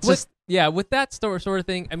don't know. It's just with that sort of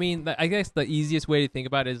thing. I mean, I guess the easiest way to think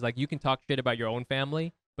about it is like, you can talk shit about your own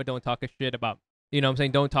family, but don't talk a shit about. You know what I'm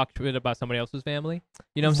saying? Don't talk shit about somebody else's family.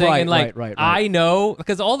 You know what I'm saying? And like, right. I know,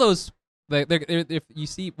 because all those, like, if you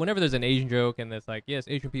see, whenever there's an Asian joke and it's like, yes,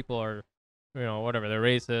 Asian people are, you know, whatever, they're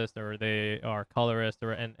racist or they are colorist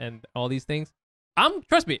or and all these things.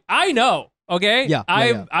 Trust me, I know. Okay. Yeah.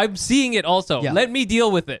 I'm seeing it also. Yeah. Let me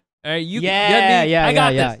deal with it. All right. I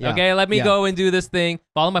got this. Okay. Let me go and do this thing.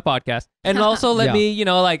 Follow my podcast, and also let me, you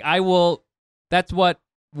know, like I will. That's what.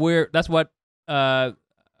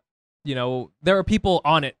 You know, there are people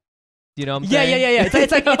on it You know what I'm Yeah. saying?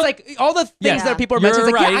 It's like all the things Yes. that people are You're mentioning.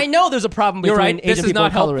 It's like, right. I know there's a problem You're between right. Asian This is people not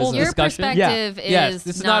and helpful. colorism. Your discussion. perspective Yes, is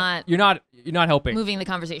this is not You're not helping. moving the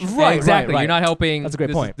conversation. Right, forward. Exactly. right. You're not helping. That's a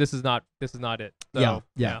great point. This is not it. So,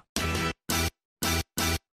 Yeah.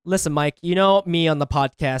 Listen, Mike, you know me on the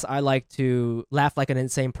podcast, I like to laugh like an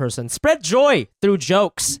insane person, spread joy through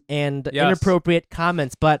jokes and Yes. inappropriate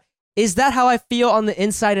comments. But is that how I feel on the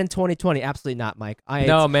inside in 2020? Absolutely not, Mike.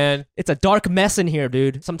 No, man. It's a dark mess in here,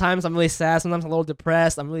 dude. Sometimes I'm really sad. Sometimes I'm a little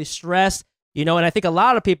depressed. I'm really stressed. You know, and I think a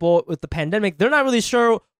lot of people with the pandemic, they're not really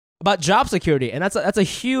sure about job security. And that's a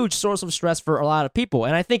huge source of stress for a lot of people.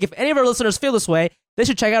 And I think if any of our listeners feel this way, they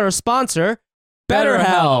should check out our sponsor,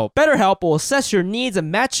 BetterHelp. BetterHelp will assess your needs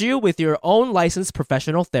and match you with your own licensed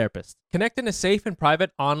professional therapist. Connect in a safe and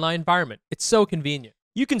private online environment. It's so convenient.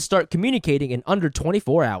 You can start communicating in under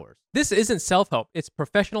 24 hours. This isn't self-help. It's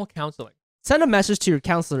professional counseling. Send a message to your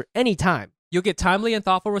counselor anytime. You'll get timely and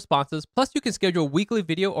thoughtful responses. Plus, you can schedule weekly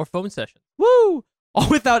video or phone sessions. Woo! All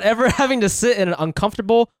without ever having to sit in an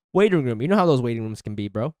uncomfortable waiting room. You know how those waiting rooms can be,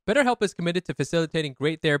 bro. BetterHelp is committed to facilitating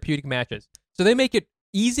great therapeutic matches, so they make it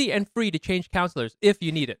easy and free to change counselors if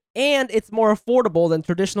you need it. And it's more affordable than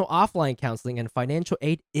traditional offline counseling, and financial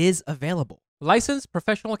aid is available. Licensed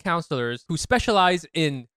professional counselors who specialize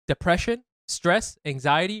in depression, stress,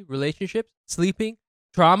 anxiety, relationships, sleeping,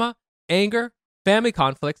 trauma, anger, family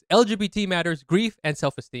conflicts, LGBT matters, grief, and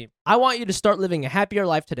self-esteem. I want you to start living a happier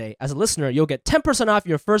life today. As a listener, you'll get 10% off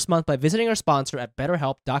your first month by visiting our sponsor at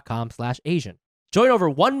betterhelp.com/Asian. Join over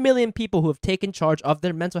 1 million people who have taken charge of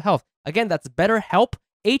their mental health. Again, that's BetterHelp,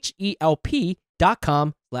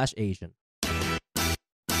 HELP.com/Asian.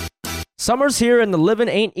 Summer's here and the living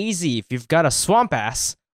ain't easy if you've got a swamp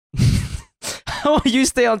ass. How will you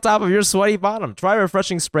stay on top of your sweaty bottom? Try a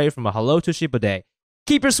refreshing spray from a Hello Tushy bidet.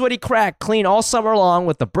 Keep your sweaty crack clean all summer long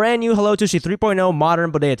with the brand new Hello Tushy 3.0 modern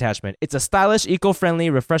bidet attachment. It's a stylish, eco-friendly,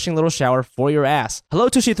 refreshing little shower for your ass. Hello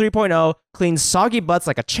Tushy 3.0 cleans soggy butts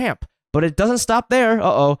like a champ, but it doesn't stop there.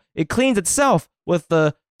 It cleans itself with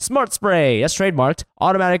the Smart Spray. That's trademarked.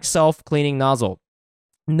 Automatic self-cleaning nozzle.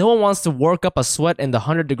 No one wants to work up a sweat in the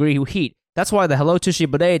 100-degree heat. That's why the Hello Tushy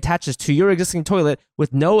bidet attaches to your existing toilet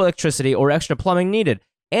with no electricity or extra plumbing needed.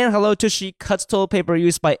 And Hello Tushy cuts toilet paper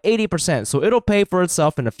use by 80%, so it'll pay for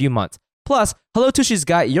itself in a few months. Plus, Hello Tushy's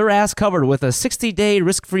got your ass covered with a 60-day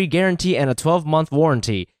risk-free guarantee and a 12-month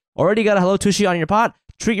warranty. Already got a Hello Tushy on your pot?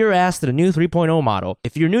 Treat your ass to the new 3.0 model.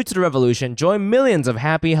 If you're new to the revolution, join millions of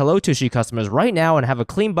happy Hello Tushy customers right now and have a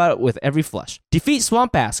clean butt with every flush. Defeat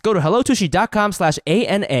swamp ass. Go to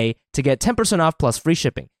hellotushy.com/ANA to get 10% off plus free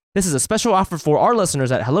shipping. This is a special offer for our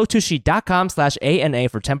listeners at hellotushy.com/ANA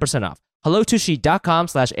for 10% off.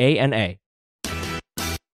 hellotushy.com/ANA.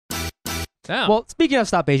 Yeah. Well, speaking of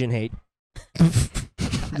Stop Asian Hate, you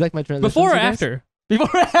like my transition? Before or after? Before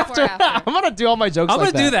or after? after. I'm gonna do all my jokes. I'm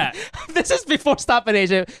like gonna do that. This is before Stop in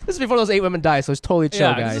Asia. This is before those 8 women die, so it's totally chill,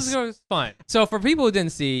 Yeah, guys. this is fine. So for people who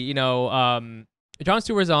didn't see, you know, Jon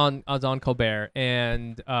Stewart was on Colbert,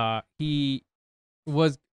 and he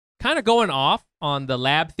was kind of going off on the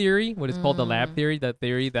lab theory, what is called the lab theory, the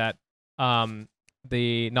theory that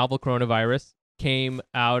the novel coronavirus came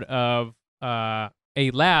out of a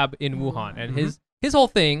lab in Wuhan, and his whole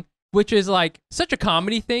thing, which is like such a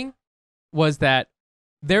comedy thing, was that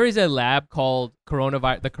there is a lab called the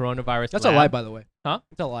coronavirus. That's lab. a lie, by the way. Huh?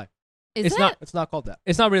 It's a lie. It's not. It's not called that.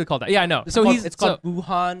 It's not really called that. Yeah, I know. It's called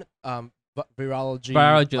Wuhan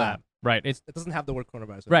Virology Lab. Right. It doesn't have the word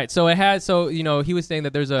coronavirus. Right. So it has. So you know, he was saying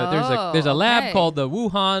that there's a lab okay. called the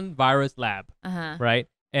Wuhan Virus Lab. Uh-huh. Right.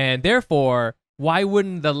 And therefore, why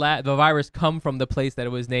wouldn't the virus come from the place that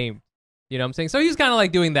it was named? You know what I'm saying? So he was kind of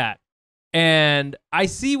like doing that. And I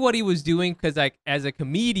see what he was doing because, like, as a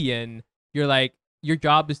comedian, you're like, your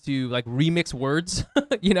job is to like remix words,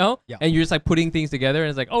 you know? Yeah. And you're just like putting things together, and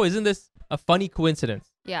it's like, oh, isn't this a funny coincidence?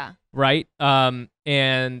 Yeah. Right.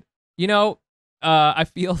 And you know, I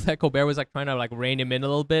feel that Colbert was like trying to like rein him in a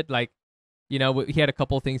little bit. Like, you know, he had a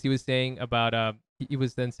couple of things he was saying about. He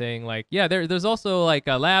was then saying like, yeah, there's also like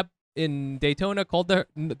a lab in Daytona called the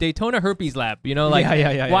Daytona Herpes Lab. You know, like,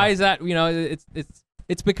 why is that? You know,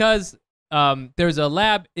 it's because there's a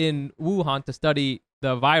lab in Wuhan to study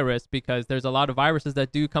the virus, because there's a lot of viruses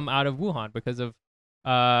that do come out of Wuhan because of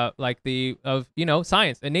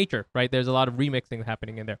science and nature, right? There's a lot of remixing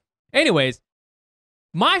happening in there. Anyways,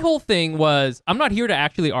 my whole thing was, I'm not here to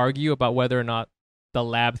actually argue about whether or not the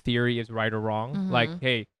lab theory is right or wrong. Mm-hmm. Like,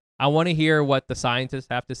 hey, I want to hear what the scientists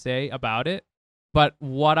have to say about it. But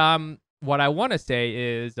what I want to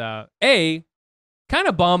say is, kind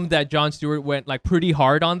of bummed that Jon Stewart went like pretty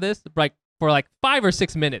hard on this, like for like 5 or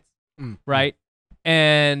 6 minutes, right?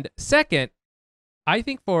 And second, I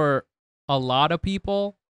think for a lot of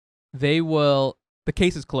people, the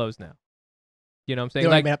case is closed now. You know what I'm saying? They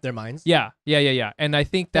already made up their minds. Yeah. And I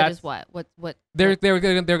think that is what they're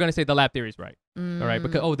going to say the lab theory is right. All right,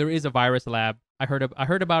 because there is a virus lab. I heard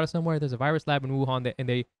about it somewhere. There's a virus lab in Wuhan, and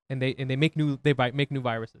they make new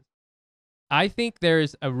viruses. I think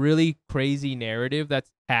there's a really crazy narrative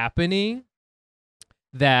that's happening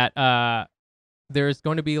that there's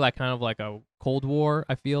going to be like kind of like a Cold War,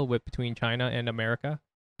 I feel, between China and America,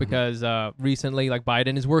 because recently like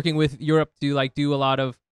Biden is working with Europe to like do a lot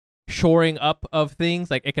of shoring up of things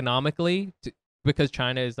like economically because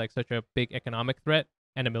China is like such a big economic threat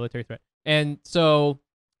and a military threat. And so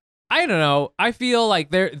I don't know. I feel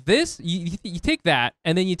like you take that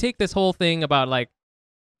and then you take this whole thing about like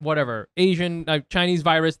whatever Asian Chinese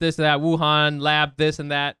virus, this, that, Wuhan lab, this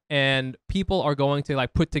and that, and people are going to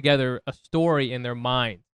like put together a story in their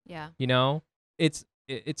mind. Yeah. You know, it's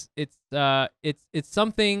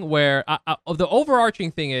something where the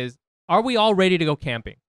overarching thing is, are we all ready to go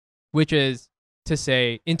camping? Which is to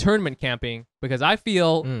say internment camping, because I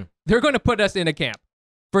feel they're going to put us in a camp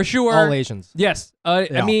for sure. All Asians. Yes. Yeah.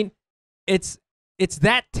 I mean, it's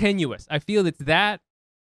that tenuous. I feel it's that.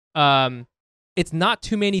 It's not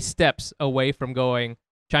too many steps away from going,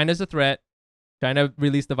 China's a threat. China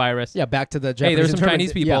released the virus. Yeah, back to the Japanese. Hey, there's some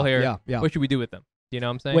Chinese people here. Yeah. What should we do with them? You know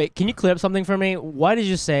what I'm saying? Wait, can you clear up something for me? Why did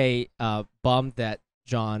you say bummed that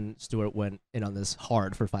Jon Stewart went in on this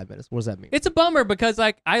hard for 5 minutes? What does that mean? It's a bummer because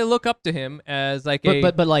like I look up to him as like is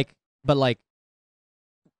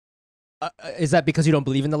that because you don't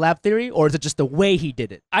believe in the lab theory, or is it just the way he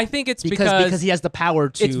did it? I think it's because he has the power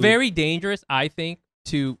to. It's very dangerous, I think,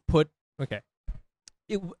 to put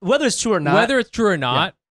whether it's true or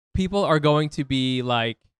not. People are going to be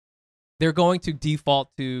like, they're going to default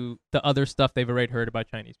to the other stuff they've already heard about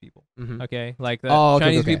Chinese people. Okay, like the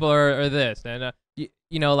Chinese people are this, and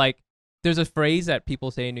you know, like there's a phrase that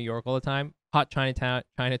people say in New York all the time: "Hot Chinatown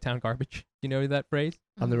garbage." You know that phrase?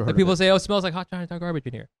 I've never heard. People say, "Oh, it smells like hot Chinatown garbage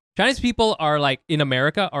in here." Chinese people are like in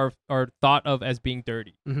America are thought of as being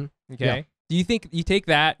dirty. Okay, Yeah. do you think you take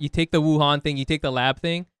that, you take the Wuhan thing, you take the lab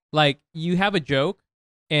thing, like you have a joke,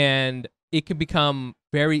 and it can become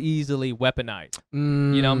very easily weaponized. You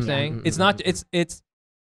know what I'm saying? It's not. It's.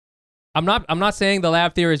 I'm not saying the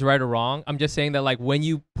lab theory is right or wrong. I'm just saying that like when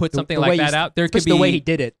you put something like that out, there could be the way he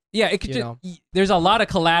did it. Yeah, it could. There's a lot of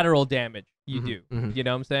collateral damage you do. You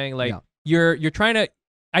know what I'm saying? Like you're trying to.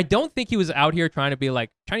 I don't think he was out here trying to be like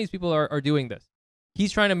Chinese people are doing this.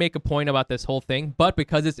 He's trying to make a point about this whole thing, but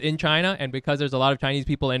because it's in China and because there's a lot of Chinese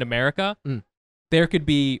people in America, there could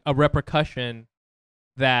be a repercussion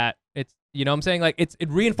that it's, you know what I'm saying? Like it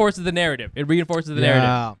reinforces the narrative. It reinforces the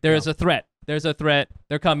narrative. There is a threat. There's a threat.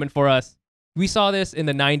 They're coming for us. We saw this in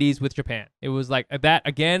the 90s with Japan. It was like that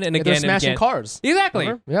again and again they're and smashing again. cars. Exactly.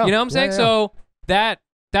 Yeah. You know what I'm saying? Yeah. So that's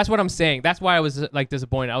what I'm saying. That's why I was like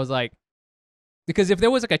disappointed. I was like, because if there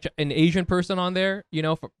was like an Asian person on there, you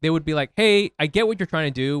know, they would be like, hey, I get what you're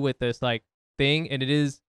trying to do with this like thing. And it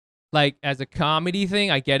is like as a comedy thing,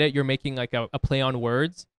 I get it. You're making like a play on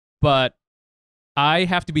words, but I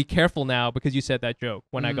have to be careful now because you said that joke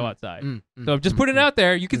when I go outside. So just put it out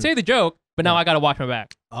there. You can say the joke, but now I got to watch my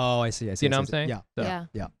back. Oh, I see. You know what I'm saying? Yeah. So,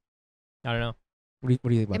 Yeah. I don't know. What do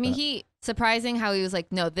you think about that? I mean, surprising how he was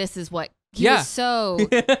like, no, this is what. He was so,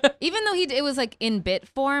 even though it was like in bit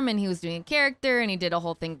form and he was doing a character and he did a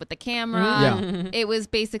whole thing with the camera, it was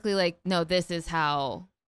basically like, no, this is how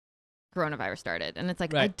coronavirus started. And it's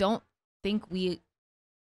like, I don't think we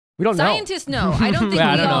don't scientists know. I don't think we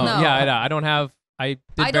all know. Yeah, I don't have, I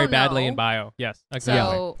did very badly in bio. Yes,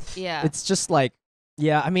 exactly. So, yeah. It's just like,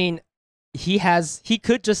 I mean, he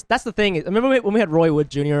could just, that's the thing. Remember when we had Roy Wood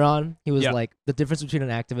Jr. on? He was like, the difference between an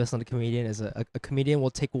activist and a comedian is a comedian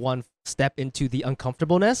will take one step into the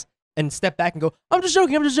uncomfortableness and step back and go, I'm just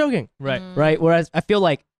joking. Right. Right? Whereas I feel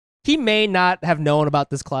like he may not have known about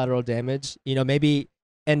this collateral damage, you know, maybe,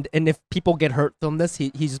 and if people get hurt from this,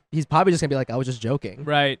 he's probably just gonna be like, I was just joking.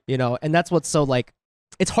 Right. You know, and that's what's so like,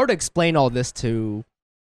 it's hard to explain all this to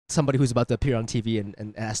somebody who's about to appear on TV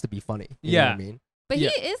and has to be funny. You know what I mean? But he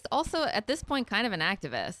is also, at this point, kind of an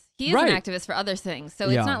activist. He is an activist for other things. So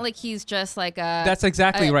it's not like he's just like a... That's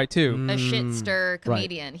exactly right, too. A shit-stir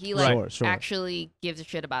comedian. He sure. actually gives a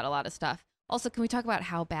shit about a lot of stuff. Also, can we talk about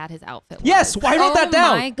how bad his outfit was? Yes, I wrote that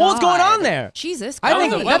down. My what was God. going on there? Jesus I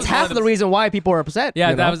Christ. think that's half of the reason why people are upset. Yeah,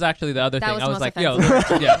 you know? that was actually the other That thing. was I the was most like, yo,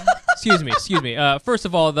 offensive. excuse me. First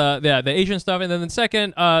of all, the Asian stuff, and then the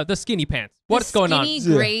second, the skinny pants. What's going on? Skinny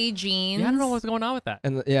gray jeans. Yeah, I don't know what's going on with that.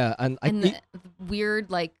 And the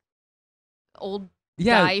weird, like, old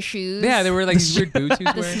dye shoes. Yeah, they were like these weird boots he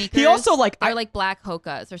was The wearing. sneakers. He also like They're like black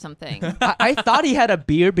hokas or something. I thought he had a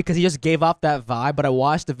beard because he just gave off that vibe, but I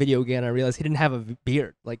watched the video again and I realized he didn't have a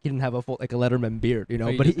beard. Like he didn't have a full like a Letterman beard, you know.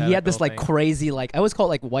 Oh, but just he had this the whole like thing. crazy like I always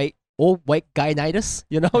call it like old white guy-nitis,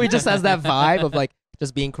 you know. He just has that vibe of like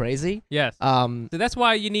just being crazy. Yes. So that's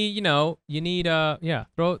why you need throw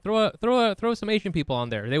some Asian people on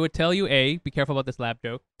there. They would tell you A, be careful about this lab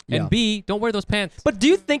joke, and Yeah. B, don't wear those pants. But do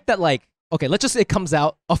you think that like okay, let's just say it comes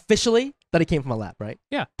out officially that it came from a lab, right?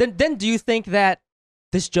 Yeah. Then do you think that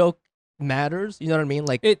this joke matters? You know what I mean?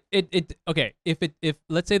 Like It okay. If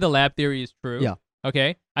let's say the lab theory is true. Yeah.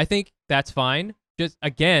 Okay. I think that's fine. Just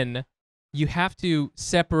again, you have to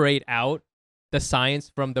separate out the science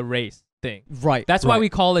from the race thing. right. That's why right. we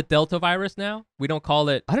call it Delta virus now. We don't call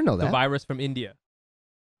it I didn't know the that. virus from India.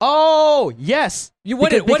 Oh yes.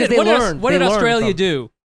 What Because did they learned Australia from-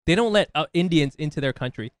 do? They don't let Indians into their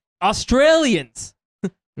country. Australians.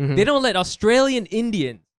 Mhm. They don't let Australian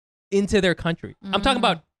Indians into their country. I'm talking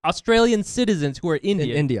about Australian citizens who are Indian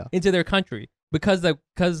in India. into their country because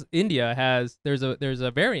India has there's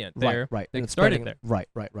a variant there. Right. They and it's started spreading- there.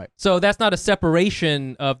 Right. So that's not a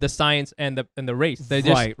separation of the science and the race. They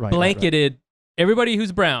just Right. blanketed everybody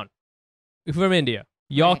who's brown from India.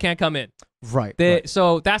 Y'all Right. can't come in. Right.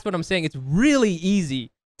 So that's what I'm saying. It's really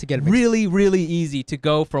easy, To get it mixed. really easy to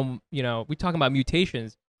go from we're talking about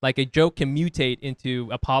mutations. Like a joke can mutate into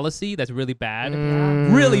a policy that's really bad,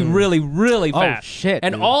 really Oh fast. shit.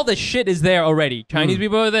 And dude. all the shit is there already. Chinese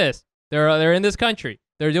people are this. They're in this country.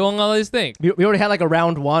 They're doing all these things. we already had like a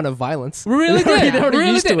round one of violence. We really They're did. already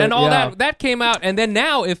Really used did. to it, And all yeah. that came out. And then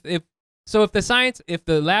now if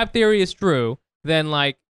the lab theory is true, then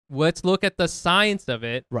like let's look at the science of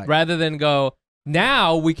it Right. rather than go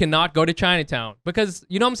now we cannot go to Chinatown because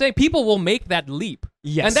you know what I'm saying? People will make that leap.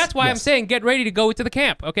 Yes. And that's why I'm yes. saying get ready to go to the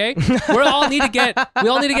camp, okay? we all need to get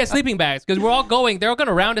sleeping bags because we're all going. They're all going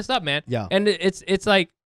to round us up, man. Yeah. And it's like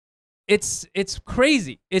it's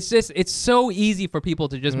crazy. It's just it's so easy for people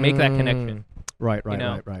to just make that connection. Right.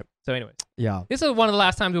 know? Right. So anyways, Yeah. this is one of the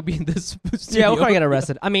last times we'll be in this studio. Yeah, we'll probably get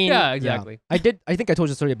arrested. I mean, Yeah, exactly. I think I told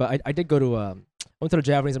you the story, but I did go to I went to the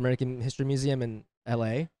Japanese American History Museum in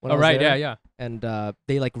L.A. when I Oh was right, there, yeah. And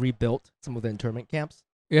they like rebuilt some of the internment camps.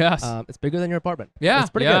 Yes. It's bigger than your apartment. Yeah, it's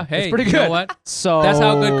pretty yeah. good. Hey, it's pretty you good. know what? So That's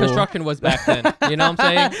how good construction was back then. You know what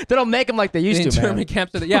I'm saying? They don't make them like they used The to, man. internment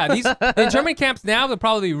camps. These the internment camps now they're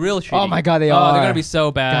probably real shitty. Oh my god, they Oh, are. they're gonna be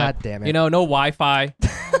so bad. God damn it. You know, no Wi-Fi.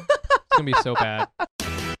 It's gonna be so bad.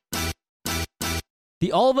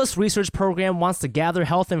 The All of Us research program wants to gather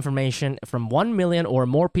health information from 1 million or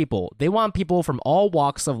more people. They want people from all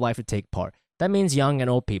walks of life to take part. That means young and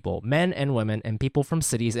old people, men and women, and people from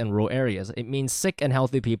cities and rural areas. It means sick and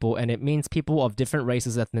healthy people, and it means people of different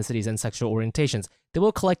races, ethnicities, and sexual orientations. They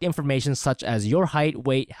will collect information such as your height,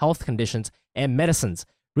 weight, health conditions, and medicines.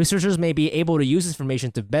 Researchers may be able to use this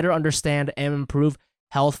information to better understand and improve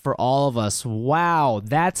health for all of us. Wow,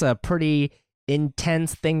 that's a pretty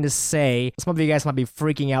intense thing to say. Some of you guys might be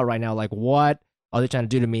freaking out right now, like, what are they trying to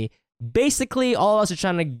do to me? Basically, all of us are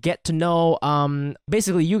trying to get to know,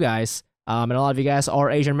 basically you guys, and a lot of you guys are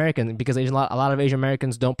Asian American because a lot of Asian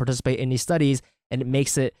Americans don't participate in these studies, and it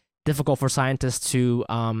makes it difficult for scientists to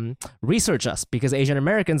research us because Asian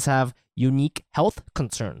Americans have unique health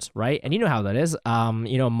concerns, right? And you know how that is.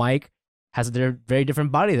 Mike has a very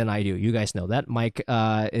different body than I do. You guys know that. Mike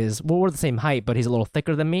we're the same height, but he's a little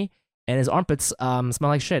thicker than me. And his armpits smell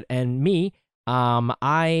like shit. And me,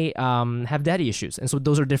 I have daddy issues. And so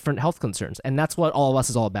those are different health concerns. And that's what All of Us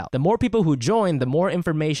is all about. The more people who join, the more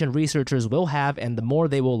information researchers will have and the more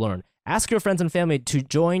they will learn. Ask your friends and family to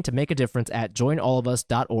join to make a difference at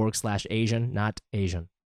joinallofus.org/Asian, not Asian.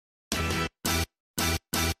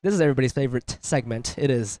 This is everybody's favorite segment. It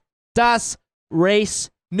is Das Race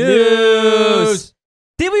News.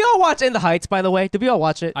 Did we all watch In the Heights, by the way? Did we all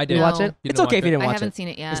watch it? I Did did. you watch No. it? You It's didn't okay if watch you it? didn't I watch haven't it. seen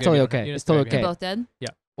it yet. It's Okay, totally good. okay. You It's didn't totally say We okay. both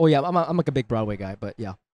did. Oh yeah, I'm like a big Broadway guy, but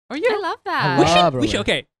yeah. Are you? I love I that. love We should.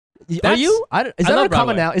 Okay. Are That's- you? Is I that love our common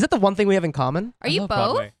Broadway. now? Is that the one thing we have in common? Are you love both?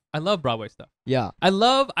 Broadway. I love Broadway stuff. Yeah.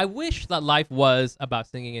 I wish that life was about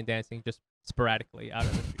singing and dancing just sporadically out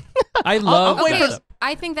of the street. I love Okay, that stuff.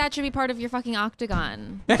 I think that should be part of your fucking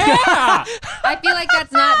octagon. Yeah! I feel like that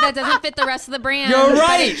doesn't fit the rest of the brand. You're but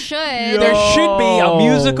right. it should. There should be a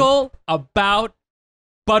musical about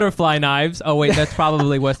butterfly knives. Oh wait, that's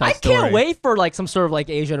probably West Side I Story. can't wait for like some sort of like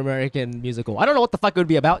Asian American musical. I don't know what the fuck it would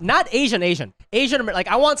be about. Not Asian. Like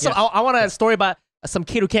I want some. Yes. I want a story about some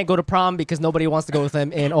kid who can't go to prom because nobody wants to go with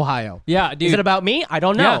him in Ohio. Yeah, dude. Is it about me? I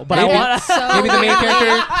don't know, Yeah, but I maybe. want. So Maybe the main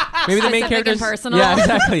character. Maybe the main Specific character. and personal. Yeah,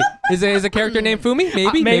 exactly. Is a character named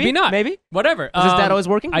Fumi? Maybe not. Maybe. Whatever. Is his dad always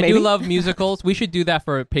working? I Maybe. do love musicals. We should do that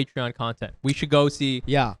for Patreon content. We should go see.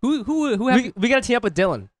 Yeah. Who have We gotta team up with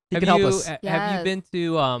Dylan. He have can help you us. have you Yes. been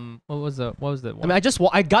to what was the one? I mean,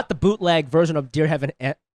 I got the bootleg version of Dear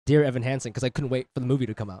Evan Hansen because I couldn't wait for the movie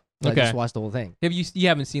to come out. So Okay. I just watched the whole thing. you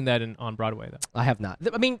haven't seen that on Broadway though? I have not.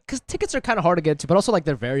 I mean, because tickets are kind of hard to get to, but also like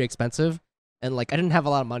they're very expensive. And like I didn't have a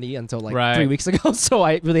lot of money until like Right. 3 weeks ago, so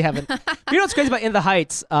I really haven't. You know what's crazy about In the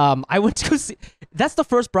Heights? I went to go see. That's the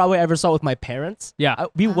first Broadway I ever saw with my parents. Yeah.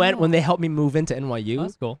 We went when Oh. they helped me move into NYU, Oh,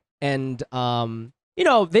 that's cool. and you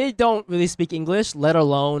know, they don't really speak English, let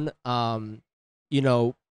alone you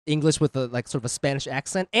know, English with a like sort of a Spanish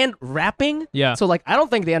accent and rapping. Yeah. So like I don't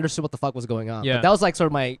think they understood what the fuck was going on. Yeah. But that was like sort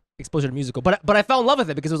of my exposure to musical. But I fell in love with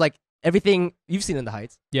it because it was like everything you've seen In the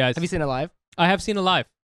Heights. Yeah. Have you seen it live? I have seen it live.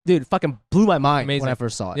 Dude, it fucking blew my mind Amazing. when I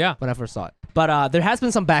first saw it. Yeah. When I first saw it. But there has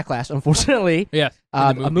been some backlash, unfortunately. Yes.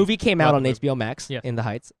 A movie came out Love on the movie. HBO Max, Yes. In the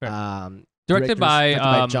Heights. Directed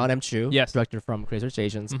by John M. Chu, yes. director from Crazy Rich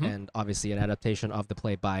Asians, Mhm. and obviously an adaptation of the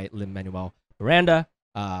play by Lin-Manuel Miranda.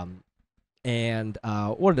 And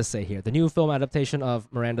what did it say here? The new film adaptation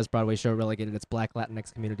of Miranda's Broadway show relegated its Black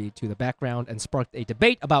Latinx community to the background and sparked a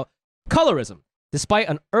debate about colorism. Despite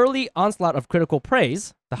an early onslaught of critical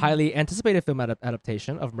praise, the highly anticipated film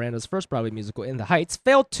adaptation of Miranda's first Broadway musical, In the Heights,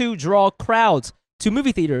 failed to draw crowds to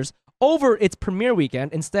movie theaters over its premiere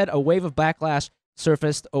weekend. Instead, a wave of backlash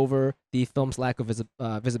surfaced over the film's lack of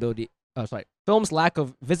film's lack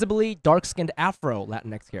of visibly dark-skinned Afro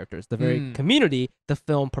Latinx characters, the very community the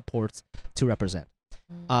film purports to represent.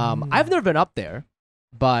 I've never been up there,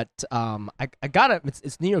 but I gotta.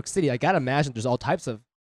 It's New York City. I gotta imagine there's all types of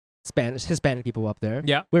Hispanic people up there.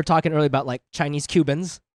 Yeah. We were talking earlier about like Chinese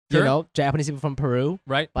Cubans, you Sure. know, Japanese people from Peru.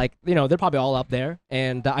 Right. Like, you know, they're probably all up there.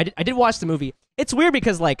 And I did watch the movie. It's weird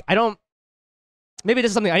because like maybe this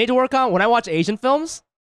is something I need to work on. When I watch Asian films,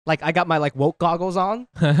 like I got my like woke goggles on,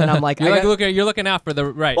 and I'm like, you're looking out for the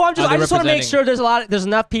right. well, I how they're just want to make representing. sure there's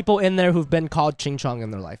enough people in there who've been called Ching Chong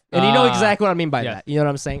in their life, and you know exactly what I mean by yes. that. You know what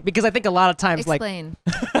I'm saying? Because I think a lot of times, Explain.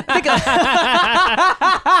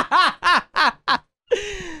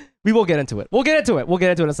 we will get into it. We'll get into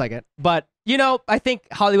it in a second. But you know, I think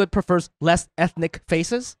Hollywood prefers less ethnic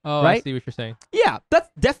faces. Oh, right? I see what you're saying. Yeah, that's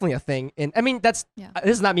definitely a thing. I mean, this Yeah.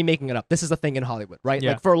 is not me making it up. This is a thing in Hollywood, right?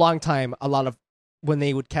 Yeah. Like for a long time, a lot of when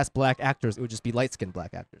they would cast black actors, it would just be light-skinned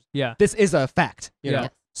black actors. Yeah. This is a fact. You Yeah. know?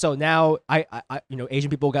 So now I you know, Asian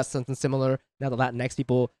people got something similar. Now the Latinx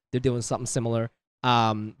people, they're doing something similar.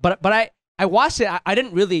 But I watched it. I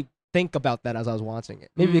didn't really think about that as I was watching it.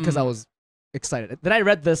 Maybe because I was excited. Then I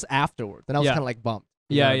read this afterward. Then I was Yeah. kind of like bummed.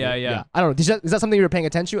 You know Yeah, what I mean? yeah. I don't know. Is that something you were paying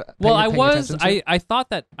attention to? Well, I paying was. attention to? I thought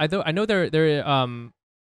that I know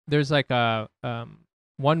there's like a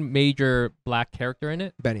one major black character in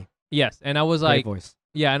it. Benny. Yes, and I was Great like, voice.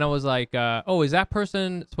 yeah, and I was like, oh, is that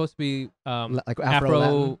person supposed to be Like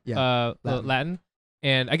Afro Yeah. Latin?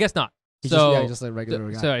 And I guess not. He's So just a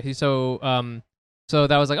regular guy. so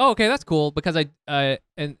that was like, oh, okay, that's cool because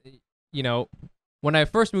and you know, when I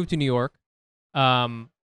first moved to New York,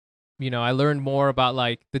 you know, I learned more about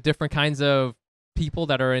like the different kinds of people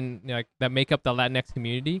that are in like that make up the Latinx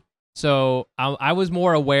community. So I was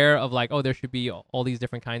more aware of like, oh, there should be all these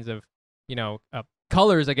different kinds of, you know,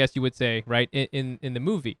 colors, I guess you would say, right, in the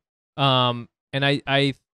movie. And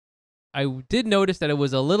I did notice that it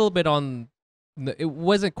was a little bit on. It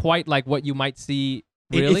wasn't quite like what you might see.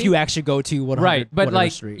 Really? If you actually go to 100, right, but 100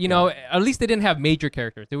 like Street, you know, at least they didn't have major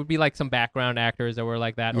characters. It would be like some background actors that were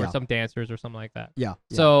like that, or Yeah. some dancers or something like that. yeah.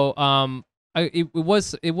 So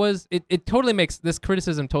it totally makes this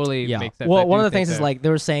criticism totally Yeah. makes sense. Well, I one do of the think things is that- like they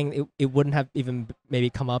were saying it wouldn't have even maybe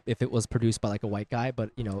come up if it was produced by like a white guy, but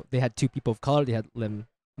you know they had two people of color. They had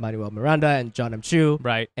Lin-Manuel Miranda and John M. Chu,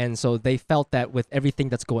 right, and so they felt that with everything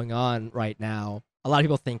that's going on right now, a lot of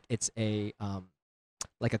people think it's a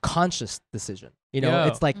like a conscious decision. You know, Yeah.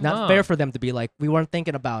 it's like not fair for them to be like we weren't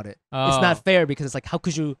thinking about it. It's Oh. not fair because it's like how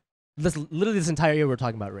could you? Literally this entire year we're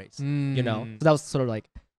talking about race. You know, Mm. so that was sort of like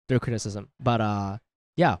their criticism. But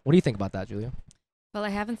yeah, what do you think about that, Julia? Well, I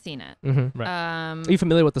haven't seen it. Mm-hmm. Right. Are you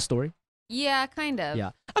familiar with the story? Yeah, kind of.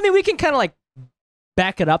 Yeah. I mean, we can kind of like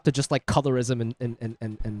back it up to just like colorism and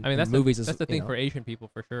I mean, that's movies. that's the thing for Asian people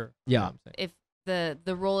for sure. Yeah. You know what I'm saying? If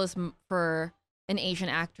the role is for an Asian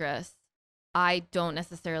actress, I don't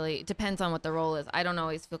necessarily. It depends on what the role is. I don't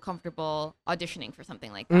always feel comfortable auditioning for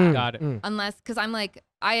something like that, Got it. unless because I'm like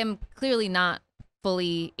I am clearly not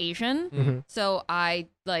fully Asian, Mm-hmm. so I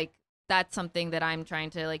like that's something that I'm trying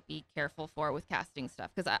to like be careful for with casting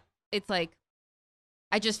stuff because it's like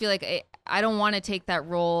I just feel like I don't want to take that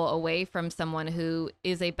role away from someone who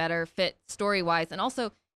is a better fit story wise, and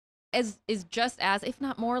also is just as, if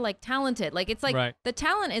not more, like talented. Like it's like the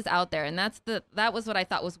talent is out there, and that was what I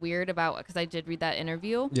thought was weird about, because I did read that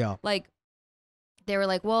interview. Yeah, like they were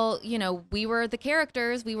like, well, you know, we were the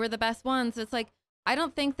characters, we were the best ones. It's like, I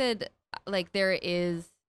don't think that like there is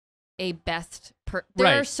a best.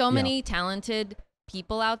 There are so many talented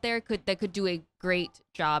people out there that could do a great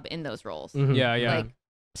job in those roles. Mm-hmm. Yeah. Like,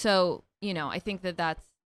 so, you know, I think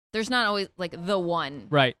there's not always like the one.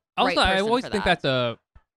 Right. Also, I always think that. that's a,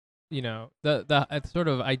 you know, the sort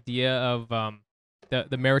of idea of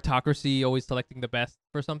the meritocracy, always selecting the best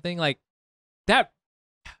for something like that.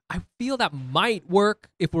 I feel that might work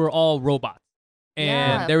if we're all robots,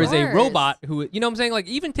 and there is a robot who, you know what I'm saying? Like,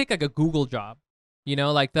 even take like a Google job, you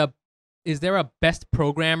know, like is there a best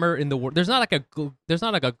programmer in the world? There's not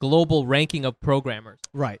like a global ranking of programmers.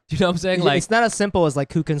 Right. You know what I'm saying? Like, it's not as simple as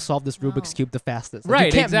like who can solve this Rubik's Cube the fastest. Like, right.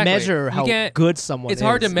 You can't exactly. measure how good someone is. It's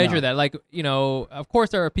hard to measure that. Like, you know, of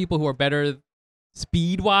course there are people who are better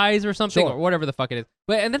speed-wise or something, or whatever the fuck it is.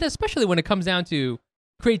 But and then especially when it comes down to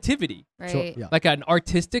creativity, right? Like an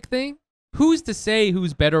artistic thing, who's to say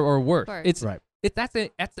who's better or worse? That's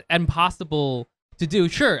impossible to do.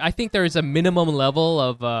 Sure, I think there is a minimum level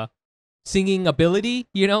of singing ability,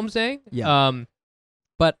 you know what I'm saying? Yeah.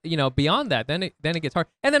 But you know, beyond that, then it gets hard.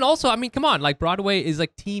 And then also, I mean, come on, like Broadway is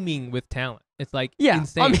like teeming with talent. It's like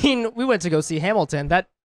insane. I mean, we went to go see Hamilton. That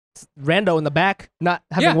rando in the back not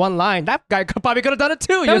having one line, that guy probably could have done it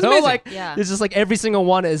too. You know, amazing. Like it's just like every single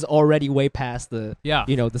one is already way past the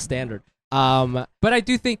you know, the standard. But I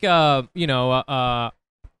do think you know,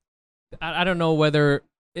 I don't know whether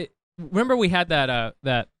remember we had that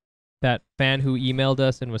fan who emailed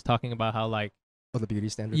us and was talking about how like the beauty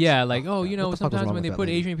standards. Yeah, like you know, sometimes when they put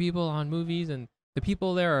Asian people on movies and the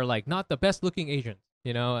people there are like not the best looking Asians,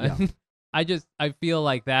 you know. And I feel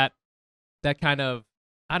like that kind of,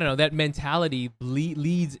 I don't know, that mentality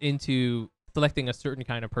leads into selecting a certain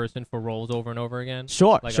kind of person for roles over and over again.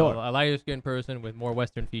 Sure, like sure. A lighter skinned person with more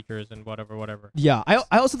Western features and whatever. Yeah,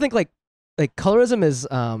 I also think like colorism is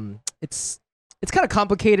it's kind of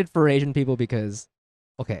complicated for Asian people because,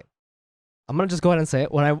 okay, I'm gonna just go ahead and say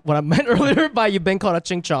it. What I meant earlier by you've been called a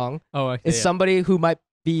ching chong is somebody who might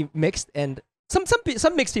be mixed, and some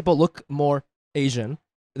mixed people look more Asian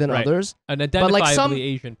than others, an identifiably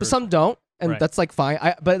Asian person. But some don't, and that's like fine.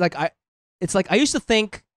 It's like I used to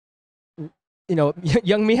think, you know,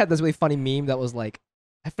 young me had this really funny meme that was like,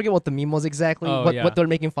 I forget what the meme was exactly, what they're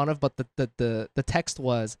making fun of, but the text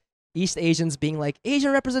was East Asians being like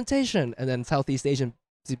Asian representation, and then Southeast Asian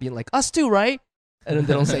being like us too, right? And then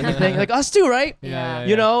they don't say anything, like us too, right?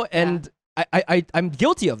 You know, and I'm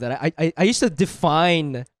guilty of that. I used to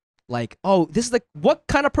define like, oh, this is like, what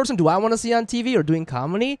kind of person do I want to see on TV or doing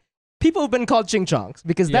comedy? People have been called ching chongs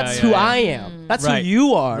because that's who I am. That's who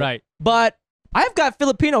you are. Right. But I've got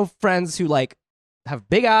Filipino friends who like have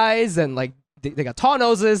big eyes and like they got tall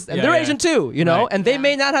noses and they're Asian too, you know, and they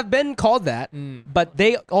may not have been called that, but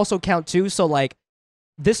they also count too. So like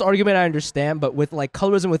this argument I understand, but with like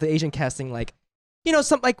colorism with the Asian casting, like, you know,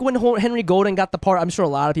 some like when Henry Golden got the part, I'm sure a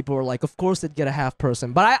lot of people were like, of course they'd get a half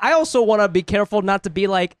person. But I also want to be careful not to be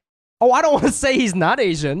like, oh, I don't want to say he's not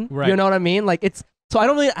Asian. Right. You know what I mean? Like so I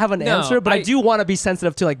don't really have an answer, but I do want to be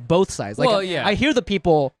sensitive to like both sides. Like I hear the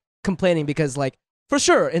people complaining because like, for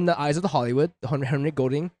sure, in the eyes of the Hollywood, Henry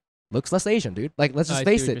Golding looks less Asian, dude. Like, let's just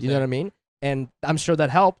face it. You know what I mean? And I'm sure that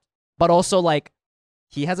helped. But also, like,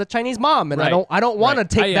 he has a Chinese mom, and I don't want to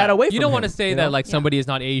take that away from him. You don't want to say that like somebody is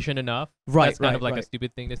not Asian enough. Right. That's kind of like a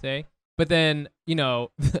stupid thing to say. But then, you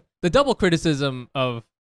know, the double criticism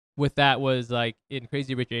with that was like in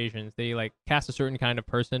Crazy Rich Asians, they like cast a certain kind of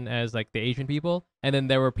person as like the Asian people, and then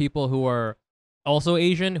there were people who are also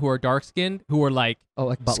Asian, who are dark skinned, who are like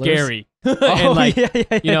scary and like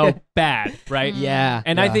you know, bad, right? Yeah.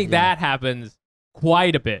 And I think that happens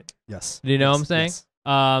quite a bit. Yes. You know what I'm saying?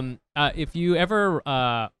 Yes. If you ever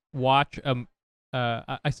watch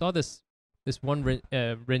I saw this one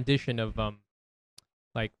rendition of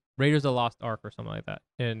like Raiders of the Lost Ark or something like that,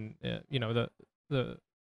 and you know, the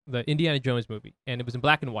Indiana Jones movie, and it was in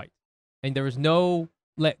black and white, and there was no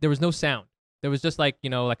sound. There was just like, you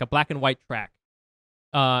know, like a black and white track.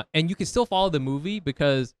 And you could still follow the movie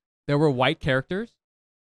because there were white characters,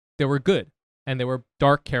 they were good, and there were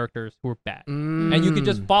dark characters who were bad. And you could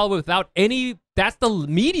just follow it without any. That's the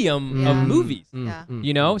medium of movies,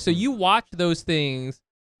 you know. So you watch those things,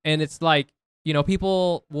 and it's like, you know,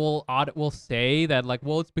 people will say that like,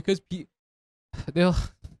 well, it's because they'll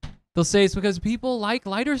say it's because people like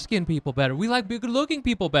lighter skinned people better. We like good looking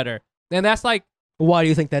people better, and that's like Why do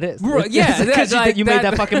you think that is? Yeah, because you made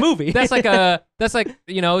that fucking movie. That's like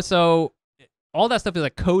so all that stuff is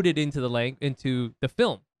like coded into the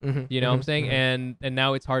film. You know what I'm saying? And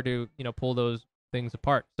now it's hard to pull those things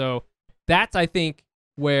apart. So that's, I think,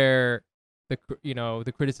 where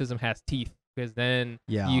the criticism has teeth, because then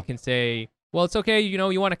you can say, well, it's okay,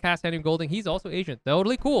 you want to cast Henry Golding, he's also Asian,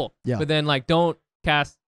 totally cool. But then like don't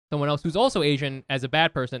cast someone else who's also Asian as a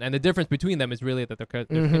bad person, and the difference between them is really that they're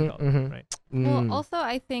skin color, right? Well, also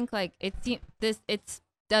I think like it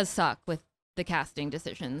does suck with the casting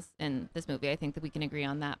decisions in this movie. I think that we can agree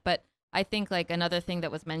on that. But I think like another thing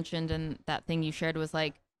that was mentioned in that thing you shared was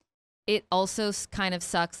like, it also kind of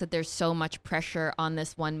sucks that there's so much pressure on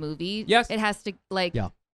this one movie. Yes. It has to like,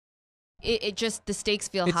 it just, the stakes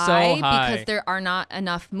feel It's high, so high because there are not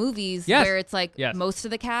enough movies Yes. where it's like Yes. most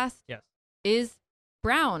of the cast Yes. is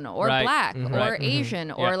brown or Right. black Mhm. or Right. Asian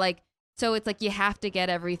Yeah. or like, so it's like you have to get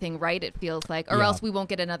everything right, it feels like, or Yeah. else we won't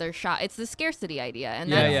get another shot. It's the scarcity idea. And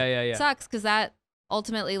Yeah, that yeah. sucks, because that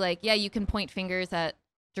ultimately, like, yeah, you can point fingers at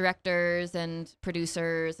directors and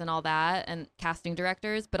producers and all that and casting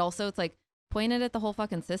directors, but also it's like point it at the whole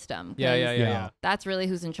fucking system. Yeah. 'cause that's really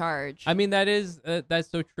who's in charge. I mean, that's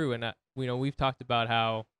so true. And we've talked about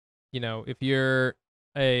how, if you're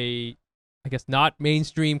I guess not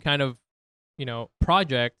mainstream kind of,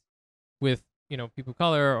 project with, people of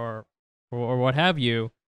color or what have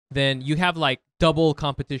you, then you have like double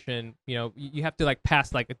competition. You have to like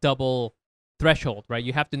pass like a double threshold, right?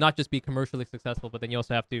 You have to not just be commercially successful, but then you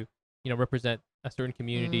also have to, represent a certain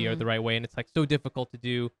community or the right way. And it's like so difficult to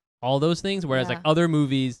do all those things. Whereas like other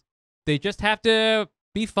movies, they just have to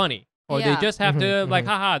be funny, or they just have to like,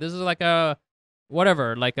 haha, this is like a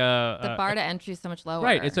whatever, like the bar to entry is so much lower.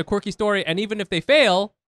 right. It's a quirky story, and even if they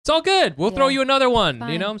fail, it's all good. We'll throw you another one.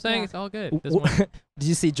 Fine. You know what I'm saying? Yeah. It's all good. This one. Did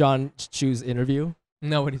you see John Chu's interview?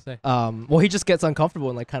 No, what do you say? Well, he just gets uncomfortable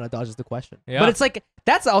and like kind of dodges the question. Yeah. But it's like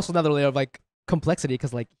that's also another layer of like complexity,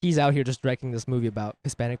 because like he's out here just directing this movie about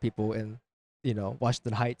Hispanic people in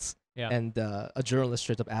Washington Heights. Yeah. And a journalist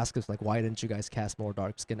straight up asks us like, why didn't you guys cast more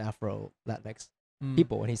dark skinned Afro Latinx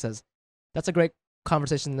people? And he says, that's a great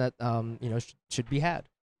conversation that should be had.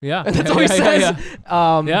 Yeah. And that's all he says.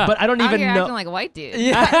 Yeah. But I don't Out even here know. acting like a white dude.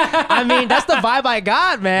 Yeah, I mean that's the vibe I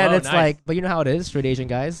got, man. Oh, It's nice. like, but you know how it is, straight Asian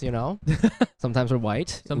guys. Sometimes we're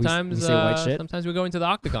white. Sometimes we say white shit. Sometimes we go into the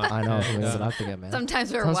octagon. I know. Yeah. It's an octagon, man.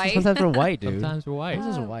 Sometimes we're white. Sometimes we're white, dude. Sometimes we're white.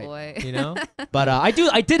 Sometimes Oh, we're white. boy. But I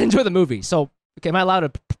did enjoy the movie. So, okay, am I allowed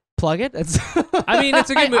to plug it? It's I mean, it's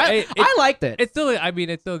a good movie. I liked it. It's still. I mean,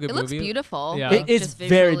 it's still a good It movie. looks beautiful. Yeah. It's Just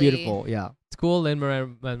very visually. beautiful. Yeah. It's cool.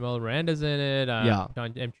 Lin-Manuel Miranda's in it. Yeah.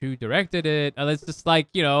 John M. Chu directed it. It's just like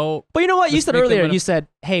But you know what? You Let's said make them earlier. in a- You said,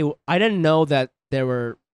 "Hey, I didn't know that there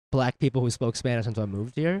were black people who spoke Spanish until I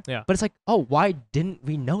moved here." Yeah. But it's like, oh, why didn't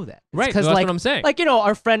we know that? Right. Because That's like, what I'm saying. like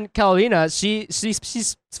our friend Carolina,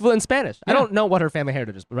 she's fluent in Spanish. I Yeah. don't know what her family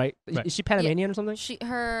heritage is, right? Right. Is she Panamanian or something?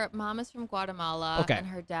 Her mom is from Guatemala, Okay. and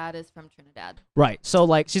her dad is from Trinidad. Right. So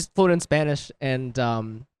like she's fluent in Spanish, and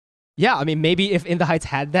yeah, I mean maybe if In the Heights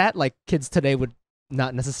had that, like kids today would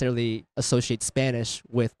not necessarily associate Spanish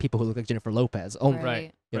with people who look like Jennifer Lopez. Oh,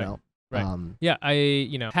 Right. you Right. know. Right. Yeah,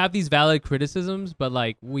 I have these valid criticisms, but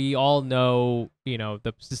like we all know,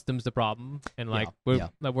 the system's the problem, and like we're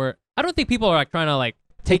I don't think people are like trying to like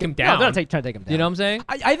take him down. No, they're not trying to take him down. You know what I'm saying?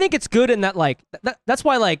 I think it's good in that like that's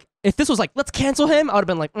why like if this was like let's cancel him, I would have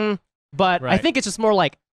been like but I Right. think it's just more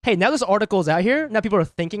like, hey, now this article is out here, now people are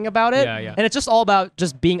thinking about it, Yeah. and it's just all about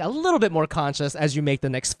just being a little bit more conscious as you make the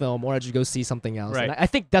next film or as you go see something else. Right. And I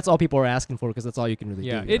think that's all people are asking for, because that's all you can really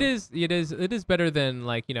Yeah, do. it is better than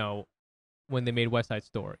like when they made West Side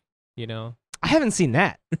Story. I haven't seen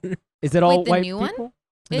that. Is it all Wait, the white new one? people?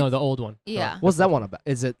 No, the old one. Yeah. What's that one about?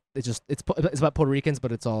 Is it's about Puerto Ricans,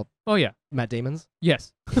 but it's all Oh yeah. Matt Damon's?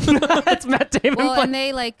 Yes. It's Matt Damon. Well,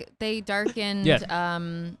 playing- and they darkened Yes.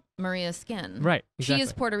 Maria's skin. Right. She is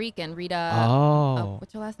Exactly. Puerto Rican. Rita. Oh.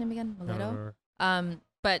 What's her last name again? I don't Mileto. remember.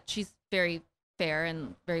 But she's very fair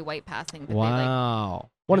and very white passing. But Wow.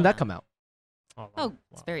 When did that Yeah. come out? Oh,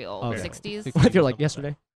 it's very old. Okay. 60s. If you're like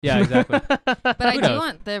yesterday. Yeah, exactly. But I Who do knows?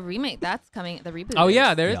 want the remake. That's coming. The reboot. Oh is.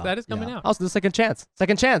 yeah, that is coming out. Also, the second chance.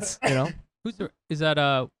 Second chance. You know.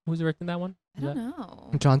 Who's directing that one? I don't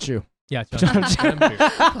know. John Chu. Yeah, John Chu.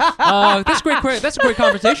 That's great. That's a great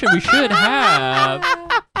conversation we should have.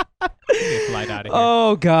 Let me slide out of here.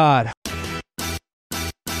 Oh God.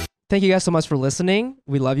 thank you guys so much for listening.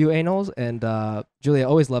 We love you, Anals, and Julia,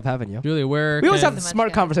 always love having you. Julia, we always have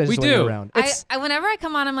smart conversations. We do. Around. Whenever I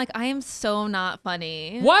come on, I'm like, I am so not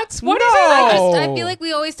funny. What? What no. is it? I feel like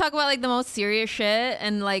we always talk about like the most serious shit,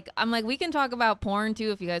 and like I'm like, we can talk about porn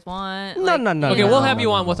too if you guys want. No. Okay, we'll have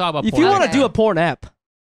you on. We'll talk about porn. If you want to do a porn app,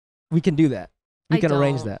 we can do that. We can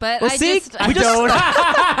arrange that. But well, I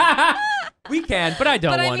don't. We can, but I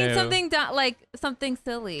don't want to. But I mean something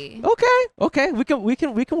silly. Okay. We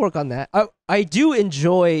can work on that. I do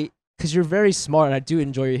enjoy, because you're very smart, and I do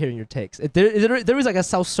enjoy hearing your takes. There is like a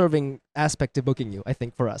self-serving aspect to booking you, I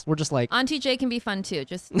think, for us. We're just like... Auntie J can be fun too.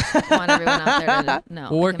 Just want everyone out there to know.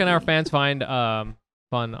 Well, where can our fans find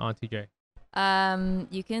fun Auntie J?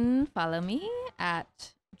 You can follow me at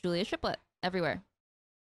Julia Shiplett everywhere.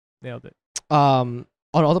 Nailed it. On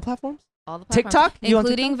all the platforms? All the platforms. TikTok?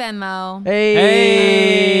 Including Venmo.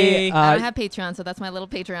 Hey. I don't have Patreon, so that's my little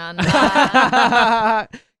Patreon.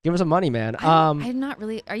 Give us some money, man. I'm not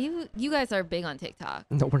really. Are you? You guys are big on TikTok.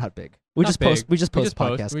 No, we're not big. We just post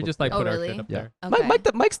podcasts. We just like put our shit up there. Okay.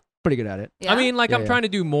 Mike's pretty good at it. I mean, like I'm trying to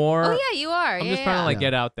do more. Oh yeah, you are. I'm just trying to like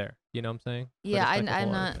get out there. You know what I'm saying? Yeah, I'm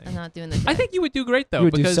not doing this. I think you would do great though. You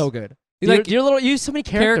would do so good. Like you have so many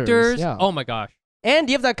characters. Yeah. Oh my gosh. And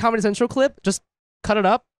you have that Comedy Central clip. Just cut it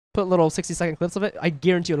up. Put little 60-second clips of it. I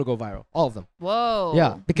guarantee it'll go viral. All of them. Whoa.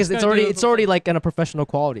 Yeah, because it's already like in a professional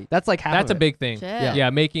quality. That's like half. That's a big thing. Shit. Yeah,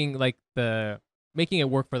 making it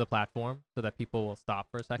work for the platform so that people will stop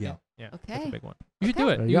for a second. Yeah. Okay. That's a big one. You should do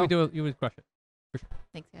it. You would crush it. For sure.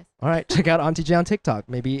 Thanks, guys. All right, check out Auntie J on TikTok,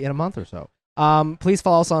 maybe in a month or so. Please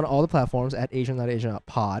follow us on all the platforms at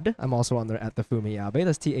Asian.Asian.pod. I'm also on there at the Fumiabe.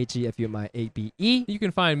 That's TheFumiABE. You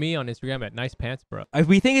can find me on Instagram at Nice Pants Bro.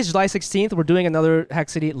 We think it's July 16th. We're doing another Hack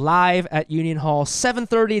City live at Union Hall,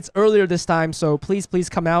 7:30. It's earlier this time, so please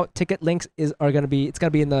come out. Ticket links are gonna be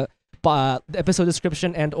in the episode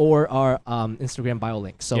description and or our Instagram bio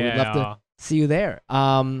link. So we'd love to see you there.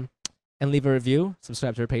 And leave a review.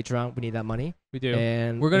 Subscribe to our Patreon. We need that money. We do.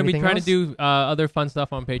 And we're going to be trying to do other fun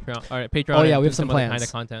stuff on Patreon. All right, Patreon. Oh, yeah, we have some plans. Kind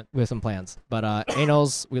of content. We have some plans. But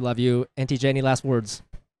Anals, we love you. NTJ, any last words?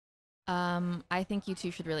 I think you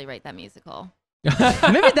two should really write that musical.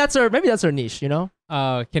 maybe that's our niche, you know?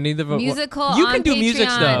 Can either musical you on can do Patreon. music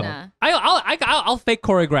stuff. I'll fake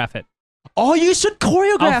choreograph it. Oh, you should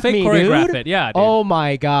choreograph I'll fake me, choreograph dude. it. Yeah, dude. Oh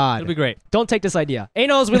my God. It'll be great. Don't take this idea.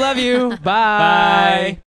 Anals, we love you. Bye. Bye.